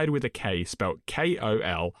Collide with a K, spelled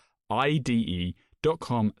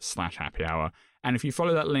KOLIDE.com/happyhour. And if you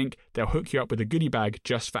follow that link, they'll hook you up with a goodie bag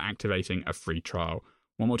just for activating a free trial.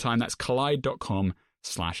 One more time, that's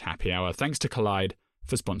collide.com/happyhour. Thanks to Collide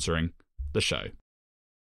for sponsoring the show.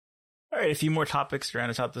 All right, a few more topics to round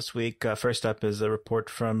us out this week. First up is a report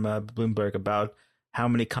from Bloomberg about how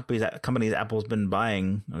many companies Apple's been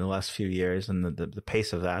buying in the last few years and the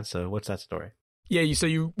pace of that. So what's that story? Yeah,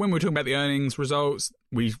 when we were talking about the earnings results,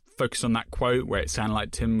 we focused on that quote where it sounded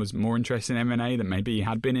like Tim was more interested in M&A than maybe he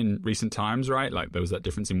had been in recent times, right? Like there was that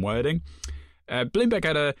difference in wording. Bloomberg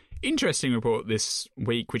had an interesting report this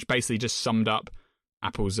week, which basically just summed up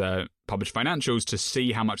Apple's published financials to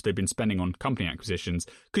see how much they've been spending on company acquisitions.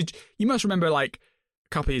 Because you must remember, like,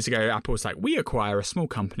 a couple of years ago, Apple was like, we acquire a small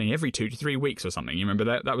company every 2 to 3 weeks or something. You remember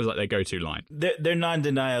that? That was like their go-to line. Their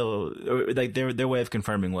non-denial, like their way of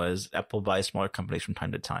confirming was Apple buys smaller companies from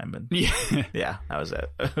time to time. And yeah, that was it.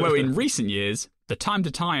 Well, in recent years, the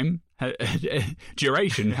time-to-time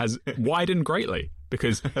duration has widened greatly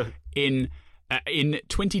because in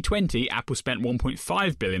 2020, Apple spent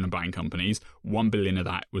 $1.5 billion on buying companies. $1 billion of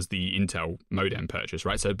that was the Intel modem purchase,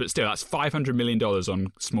 right? So, but still, that's $500 million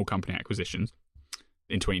on small company acquisitions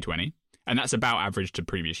in 2020, and that's about average to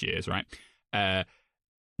previous years, right? Then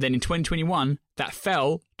in 2021, that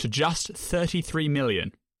fell to just $33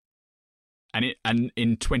 million, and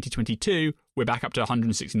in 2022, we're back up to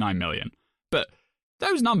 $169 million. But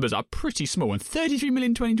those numbers are pretty small. And 33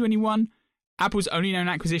 million in 2021. Apple's only known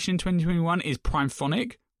acquisition in 2021 is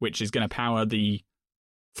Primephonic, which is going to power the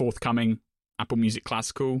forthcoming Apple Music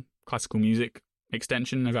classical music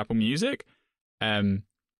extension of Apple Music.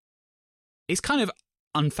 It's kind of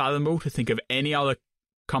unfathomable to think of any other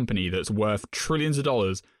company that's worth trillions of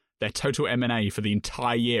dollars. Their total M&A for the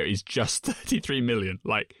entire year is just 33 million.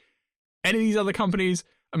 Like, any of these other companies,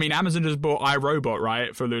 I mean, Amazon just bought iRobot,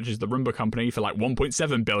 right, which is the Roomba company, for like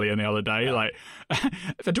 1.7 billion the other day. Yeah. Like,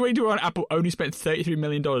 for 2021, Apple only spent $33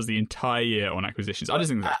 million the entire year on acquisitions. I just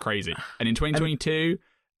think that's crazy. And in 2022,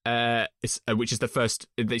 which is the first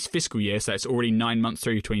this fiscal year, so it's already 9 months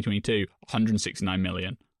through 2022, 169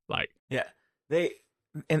 million. Like, yeah, they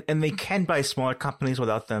can buy smaller companies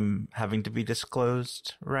without them having to be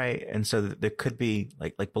disclosed, right? And so there could be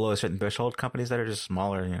like below a certain threshold companies that are just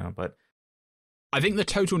smaller, but I think the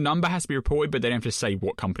total number has to be reported, but they don't have to say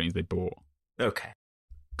what companies they bought. Okay.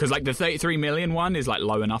 Because like the 33 million one is like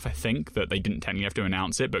low enough, I think, that they didn't technically have to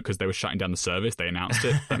announce it, but because they were shutting down the service, they announced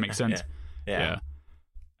it. That makes sense. Yeah.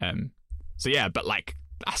 So yeah, but like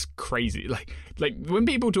that's crazy. Like when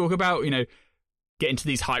people talk about get into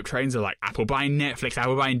these hype trains of like Apple buying Netflix,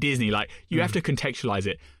 Apple buying Disney, like you have to contextualize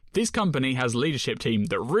it. This company has a leadership team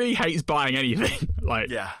that really hates buying anything. Like,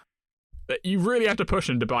 yeah, you really have to push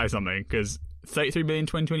them to buy something, because 33 billion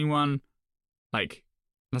 2021, like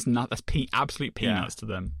that's absolute peanuts to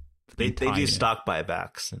them. They do stock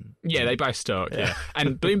buybacks and they buy stock. Yeah,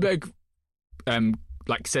 and Bloomberg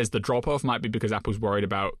says the drop off might be because Apple's worried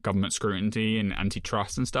about government scrutiny and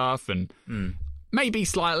antitrust and stuff, and maybe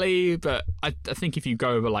slightly, but I think if you go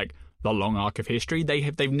over like the long arc of history,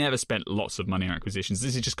 they've never spent lots of money on acquisitions.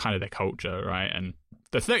 This is just kind of their culture, right? And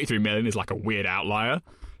the 33 million is like a weird outlier,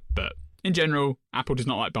 but in general, Apple does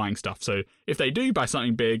not like buying stuff. So if they do buy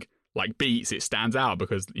something big like Beats, it stands out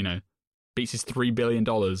because Beats is $3 billion.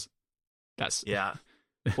 That's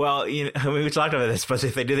Well, we talked about this, but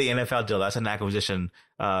if they do the NFL deal, that's an acquisition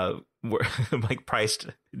like priced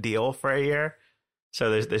deal for a year.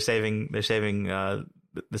 So they're saving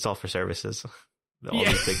this all for services. All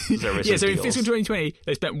these big services. Yeah, so deals. In fiscal 2020,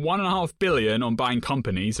 they spent $1.5 billion on buying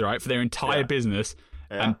companies, right, for their entire business.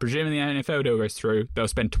 Yeah. And presuming the NFL deal goes through, they'll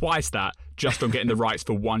spend twice that just on getting the rights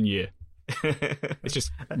for 1 year. It's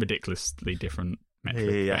just ridiculously different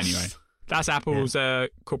metric. Yes. But anyway, that's Apple's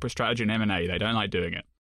corporate strategy and M&A. They don't like doing it.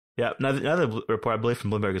 Yeah, another report, I believe,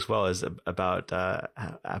 from Bloomberg as well, is about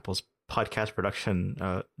Apple's podcast production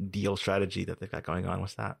deal strategy that they've got going on.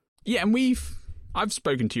 What's that? Yeah, and I've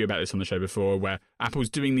spoken to you about this on the show before, where Apple's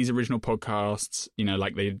doing these original podcasts,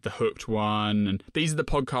 like the Hooked one, and these are the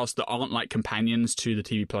podcasts that aren't like companions to the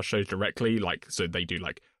TV Plus shows directly. Like, so they do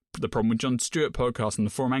like the Problem with Jon Stewart podcast and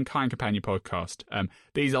the For Mankind companion podcast.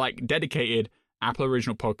 These are like dedicated Apple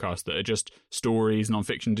original podcasts that are just stories,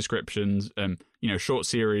 non-fiction descriptions, short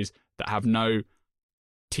series that have no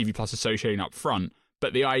TV Plus associating up front.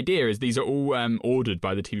 But the idea is these are all ordered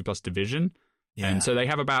by the TV Plus division. Yeah. And so they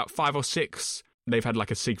have about 5 or 6. They've had like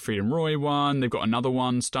a Siegfried and Roy one. They've got another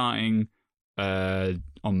one starting on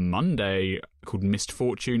Monday called Missed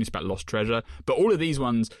Fortune. It's about lost treasure. But all of these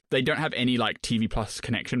ones, they don't have any like TV Plus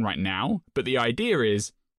connection right now. But the idea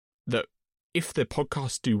is that if the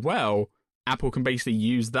podcasts do well, Apple can basically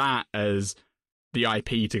use that as the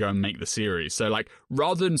IP to go and make the series. So like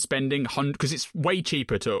rather than spending because it's way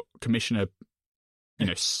cheaper to commission a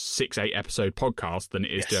 6-8 episode podcast than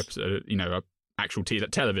it is to episode, a actual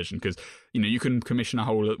television, because you can commission a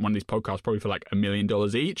whole one of these podcasts probably for like $1 million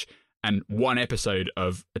each, and one episode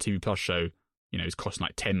of a TV Plus show is costing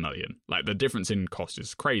like 10 million. Like the difference in cost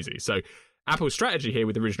is crazy. So Apple's strategy here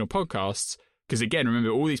with original podcasts, because again, remember,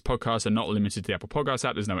 all these podcasts are not limited to the Apple Podcast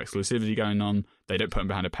app. There's no exclusivity going on. They don't put them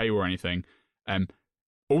behind a paywall or anything.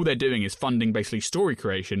 All they're doing is funding basically story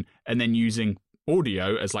creation and then using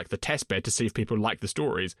audio as like the test bed to see if people like the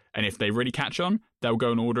stories, and if they really catch on, they'll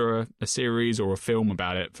go and order a series or a film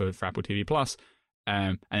about it for Apple TV Plus.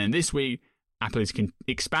 And then this week, Apple is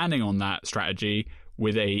expanding on that strategy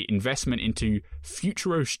with a investment into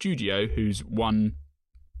Futuro Studio, who's won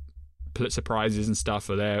Pulitzer Prizes and stuff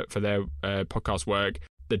for their podcast work.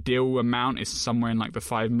 The deal amount is somewhere in like the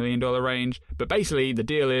 $5 million range, but basically the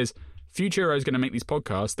deal is Futuro is going to make these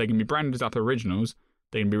podcasts. They can be branded as Apple Originals.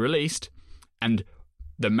 They can be released. And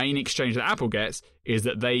the main exchange that Apple gets is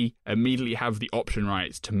that they immediately have the option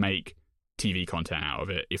rights to make TV content out of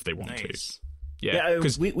it if they want to. Yeah,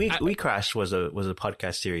 because We Crashed was a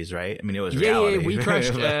podcast series, right? I mean, it was reality. Yeah, We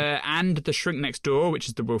Crashed and The Shrink Next Door, which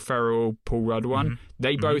is the Will Ferrell, Paul Rudd one.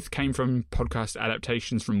 They both came from podcast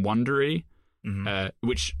adaptations from Wondery,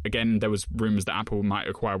 which, again, there was rumors that Apple might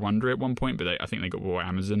acquire Wondery at one point, but I think they got bought by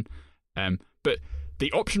Amazon. But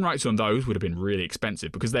the option rights on those would have been really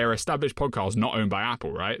expensive because they're established podcasts not owned by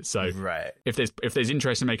Apple, right? So right. if there's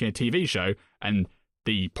interest in making a TV show and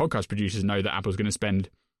the podcast producers know that Apple's going to spend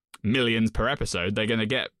millions per episode, they're going to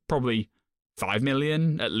get probably 5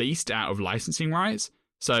 million at least out of licensing rights.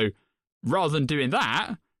 So rather than doing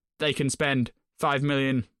that, they can spend 5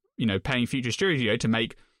 million, paying Future Studio to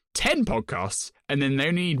make 10 podcasts, and then they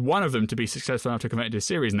only need one of them to be successful enough to convert into a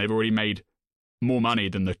series, and they've already made more money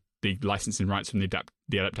than the licensing rights from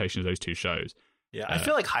the adaptation of those two shows. Yeah, I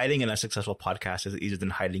feel like hiding in a successful podcast is easier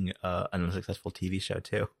than hiding in a successful TV show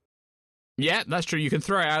too. Yeah, that's true. You can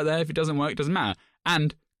throw it out there. If it doesn't work, it doesn't matter.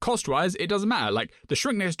 And cost-wise, it doesn't matter. Like, The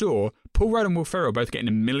Shrink Next Door, Paul Rudd and Will Ferrell both getting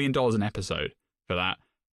 $1 million an episode for that.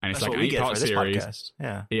 And it's that's like an 8-part series. Podcast.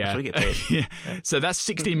 Yeah. Yeah. That's what we get paid. Yeah. So that's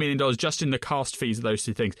 $16 million just in the cast fees of those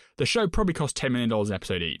two things. The show probably costs $10 million an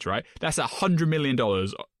episode each, right? That's $100 million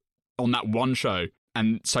on that one show.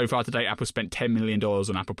 And so far today, Apple spent $10 million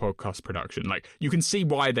on Apple Podcast production. Like, you can see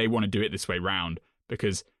why they want to do it this way round,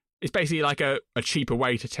 because it's basically like a cheaper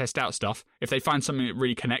way to test out stuff. If they find something that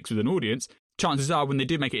really connects with an audience, chances are when they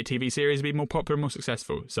do make it a TV series, it'll be more popular and more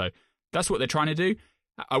successful. So that's what they're trying to do.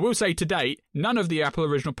 I will say to date, none of the Apple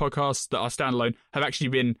original podcasts that are standalone have actually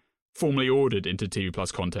been formally ordered into TV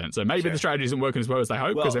Plus content. So maybe the strategy isn't working as well as they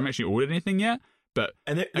hope because they haven't actually ordered anything yet. But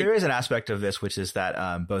there is an aspect of this, which is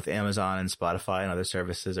that both Amazon and Spotify and other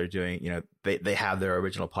services are doing, they have their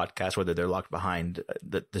original podcast, whether they're locked behind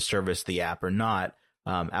the service, the app or not.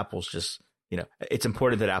 Apple's just, it's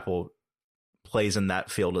important that Apple plays in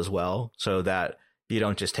that field as well, so that you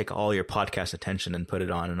don't just take all your podcast attention and put it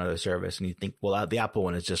on another service and you think, well, the Apple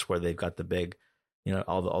one is just where they've got the big,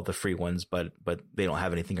 all the free ones, but they don't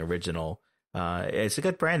have anything original. It's a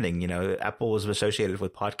good branding. Apple was associated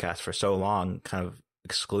with podcasts for so long, kind of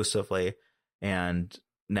exclusively, and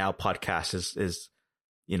now podcast is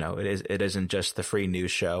it isn't just the free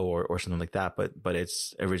news show or something like that, but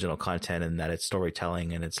it's original content, and that it's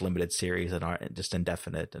storytelling and it's limited series that aren't just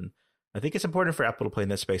indefinite. And I think it's important for Apple to play in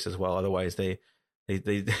this space as well. Otherwise, their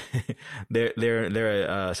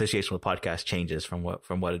association with podcast changes from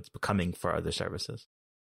what it's becoming for other services.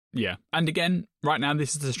 Yeah, and again, right now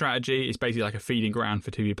this is the strategy. It's basically like a feeding ground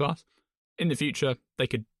for TV Plus. In the future, they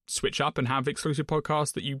could switch up and have exclusive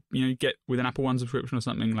podcasts that you get with an Apple One subscription or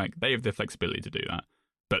something. Like, they have the flexibility to do that.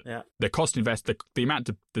 But the cost the amount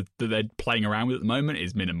that they're playing around with at the moment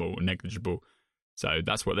is minimal and negligible. So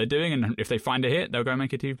that's what they're doing, and if they find a hit, they'll go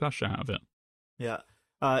make a TV Plus show out of it. Yeah.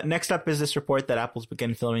 Next up is this report that Apple's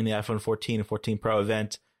begun filming the iPhone 14 and 14 Pro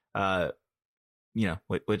event.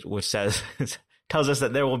 Which says tells us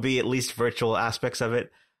that there will be at least virtual aspects of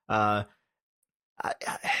it.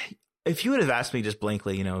 If you would have asked me just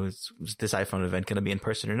blankly, is this iPhone event going to be in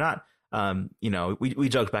person or not? We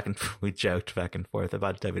joked back and forth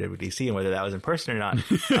about WWDC and whether that was in person or not.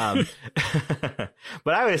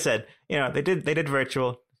 But I would have said, they did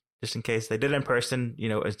virtual just in case. They did in person,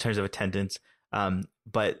 in terms of attendance.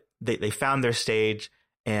 But they found their stage,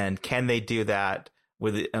 and can they do that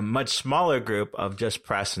with a much smaller group of just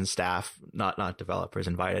press and staff, not developers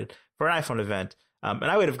invited for an iPhone event? And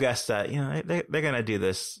I would have guessed that, they're going to do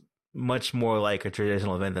this much more like a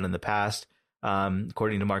traditional event than in the past.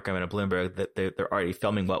 According to Mark Gurman at Bloomberg, that they're already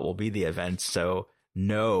filming what will be the event. So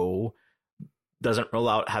no, doesn't rule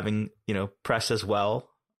out having, press as well.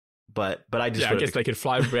 But I guess they could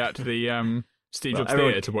fly out to the Steve Jobs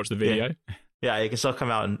Theater to watch the video. Yeah, you can still come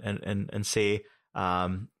out and see.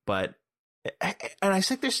 But I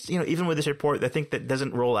think there's, even with this report, I think that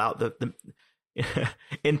doesn't roll out the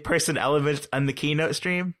in-person elements on the keynote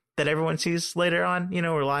stream that everyone sees later on,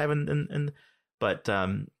 or live but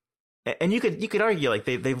you could argue like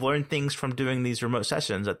they've learned things from doing these remote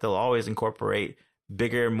sessions, that they'll always incorporate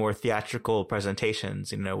bigger, more theatrical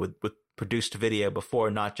presentations, with produced video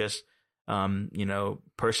before, not just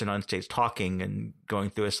person on stage talking and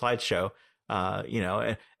going through a slideshow.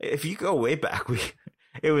 If you go way back,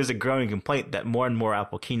 it was a growing complaint that more and more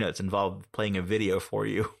Apple keynotes involved playing a video for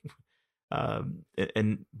you. But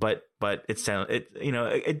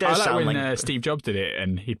it does sound when Steve Jobs did it,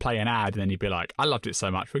 and he'd play an ad, and then he'd be like, "I loved it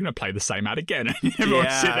so much, we're going to play the same ad again." And everyone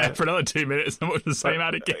would sit there for another 2 minutes and watch the same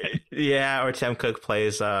ad again. Yeah, or Tim Cook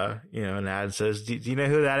plays, an ad and says, "Do you know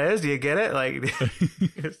who that is? Do you get it?" Like,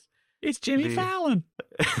 it's Jimmy Fallon.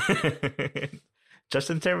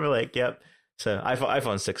 Justin Timberlake. Yep. So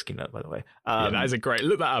iPhone 6 keynote, by the way. That is a great.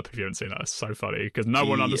 Look that up if you haven't seen that. It's so funny because no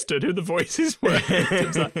one understood who the voices were.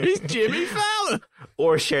 It's like, he's Jimmy Fallon.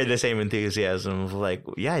 Or shared the same enthusiasm of like,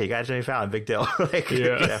 yeah, you got Jimmy Fallon, big deal. But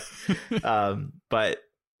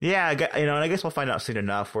yeah, and I guess we'll find out soon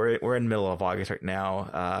enough. We're in the middle of August right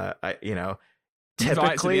now. Invites at the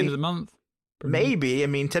typically end of the month? maybe. I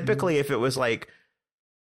mean, typically if it was like,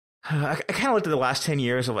 I kind of looked at the last 10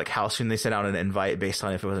 years of like how soon they sent out an invite based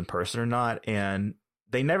on if it was in person or not. And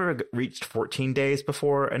they never reached 14 days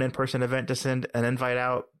before an in-person event to send an invite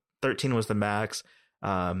out. 13 was the max.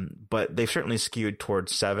 But they've certainly skewed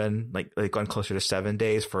towards 7, like they've gone closer to 7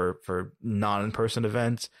 days for non-in-person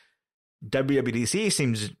events. WWDC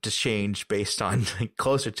seems to change based on like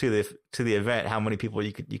closer to the event, how many people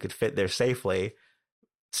you could fit there safely.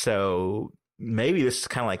 So maybe this is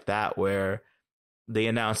kind of like that, where they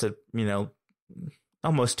announce it,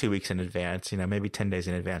 almost 2 weeks in advance, maybe 10 days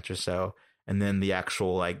in advance or so. And then the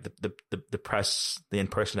actual, like the press, the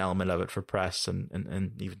in-person element of it for press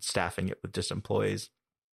and even staffing it with just employees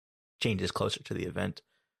changes closer to the event.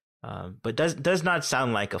 But does not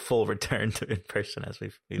sound like a full return to in-person as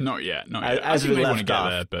we've not yet. As we want to left off.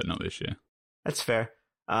 there, but not this year. That's fair.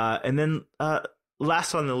 And then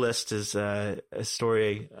last on the list is a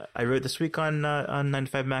story I wrote this week on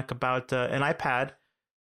 95Mac about an iPad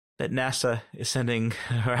that NASA is sending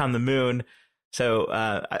around the moon. So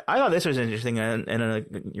I thought this was interesting, and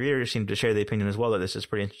your readers seem to share the opinion as well that this is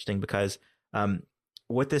pretty interesting because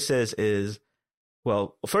what this is,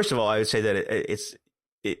 well, first of all, I would say that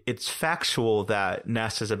it's factual that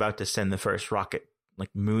NASA is about to send the first rocket,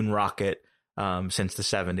 like moon rocket, since the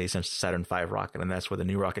 70s, since the Saturn V rocket, and that's with a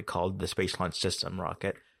new rocket called the Space Launch System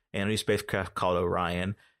rocket, and a new spacecraft called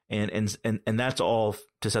Orion, and that's all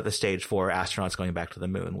to set the stage for astronauts going back to the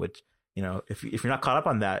moon. Which, if you're not caught up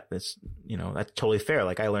on that, that's totally fair.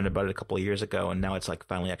 Like I learned about it a couple of years ago, and now it's like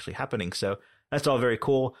finally actually happening. So that's all very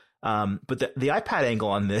cool. But the iPad angle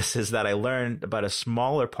on this is that I learned about a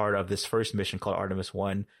smaller part of this first mission called Artemis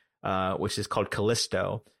 1, which is called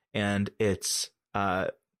Callisto. And it's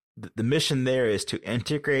the mission there is to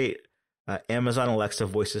integrate Amazon Alexa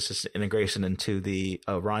voice assistant integration into the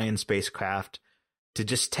Orion spacecraft to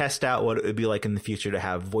just test out what it would be like in the future to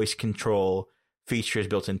have voice control features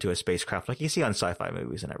built into a spacecraft like you see on sci-fi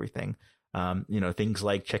movies and everything. Things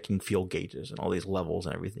like checking fuel gauges and all these levels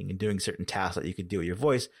and everything, and doing certain tasks that you could do with your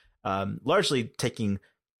voice, largely taking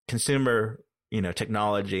consumer,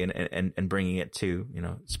 technology and bringing it to,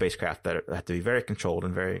 spacecraft that have to be very controlled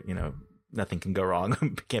and very, nothing can go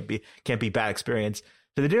wrong. can't be bad experience.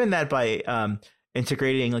 So they're doing that by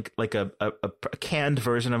integrating like a canned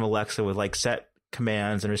version of Alexa with like set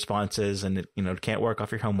commands and responses, and it can't work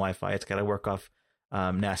off your home Wi-Fi. It's got to work off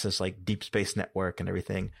NASA's like deep space network and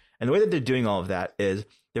everything. And the way that they're doing all of that is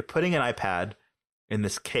they're putting an iPad in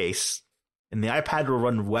this case, and the iPad will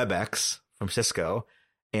run WebEx from Cisco,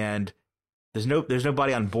 and there's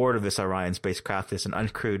nobody on board of this Orion spacecraft. It's an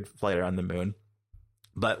uncrewed flight around the moon.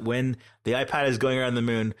 But when the iPad is going around the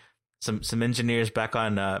moon, some engineers back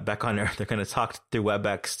on Earth, they're going to talk through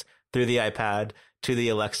WebEx through the iPad to the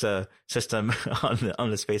Alexa system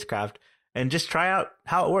on the spacecraft, and just try out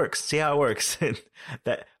how it works, see how it works.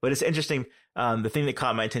 But it's interesting. The thing that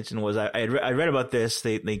caught my attention was I read about this.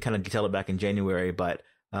 They kind of detailed it back in January, but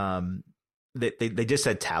they just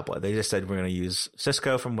said tablet. They just said we're going to use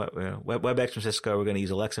Cisco from WebEx from Cisco. We're going to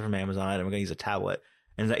use Alexa from Amazon, and we're going to use a tablet.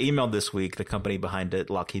 And I emailed this week the company behind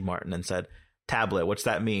it, Lockheed Martin, and said, "Tablet, what's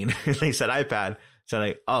that mean?" They said iPad. So I'm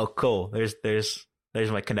like, "Oh, cool. There's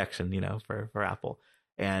my connection, for Apple,"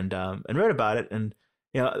 and wrote about it. And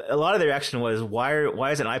a lot of their reaction was,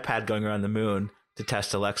 why is an iPad going around the moon to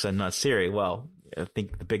test Alexa and not Siri? Well, I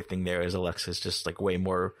think the big thing there is Alexa is just like way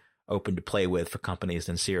more open to play with for companies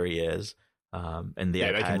than Siri is. And the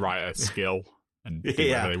iPad, they can write a skill and do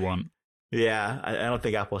whatever they want. Yeah, I don't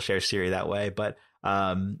think Apple shares Siri that way, but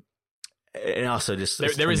and also just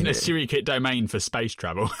there isn't a SiriKit domain for space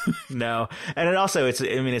travel. No, and it also it's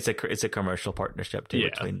a commercial partnership too,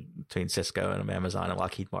 between Cisco and Amazon and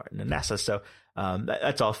Lockheed Martin and NASA. So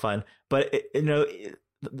that's all fun. But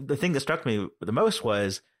the thing that struck me the most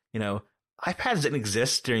was iPads didn't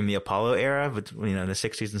exist during the Apollo era, but the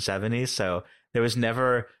 60s and 70s. So there was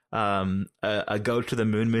never a go to the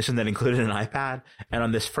moon mission that included an iPad. And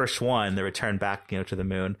on this first one, the return back to the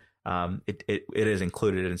moon, it is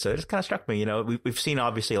included. And so it just kind of struck me, we've seen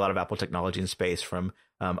obviously a lot of Apple technology in space, from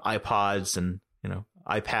iPods and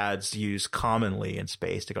iPads used commonly in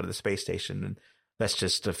space to go to the space station, and that's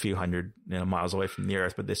just a few hundred miles away from the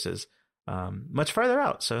Earth. But this is much farther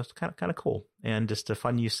out, so it's kind of cool, and just a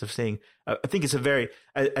fun use of seeing. I think it's a very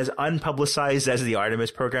as unpublicized as the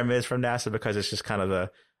Artemis program is from NASA, because it's just kind of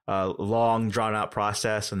a long drawn out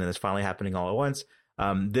process, and then it's finally happening all at once.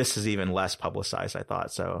 This is even less publicized, I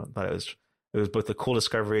thought. So I thought it was both a cool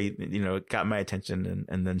discovery, it got my attention,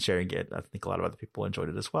 and then sharing it, I think a lot of other people enjoyed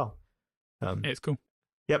it as well. It's cool.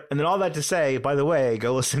 Yep. And then all that to say, by the way,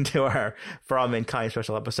 go listen to our For All Mankind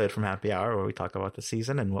special episode from Happy Hour where we talk about the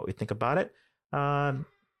season and what we think about it. And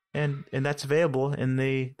that's available in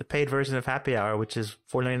the paid version of Happy Hour, which is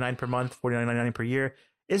 $4.99 per month, $49.99 per year.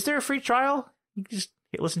 Is there a free trial? You can just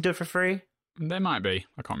listen to it for free? There might be.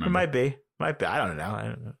 I can't remember. It might be. I don't know.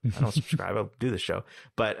 I don't subscribe. I'll do the show.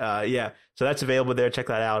 But yeah, so that's available there. Check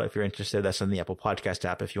that out if you're interested. That's in the Apple Podcast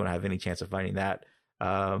app if you want to have any chance of finding that.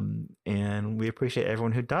 And we appreciate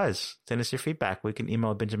everyone who does. Send us your feedback. We can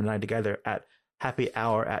email Benjamin and I together at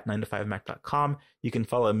happyhour@9to5mac.com. You can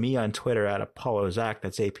follow me on Twitter at ApolloZac.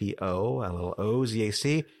 That's APOLOZAC.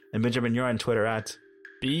 And Benjamin, you're on Twitter at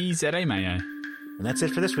BZA Mayo. And that's it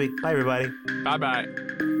for this week. Bye, everybody.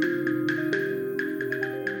 Bye-bye.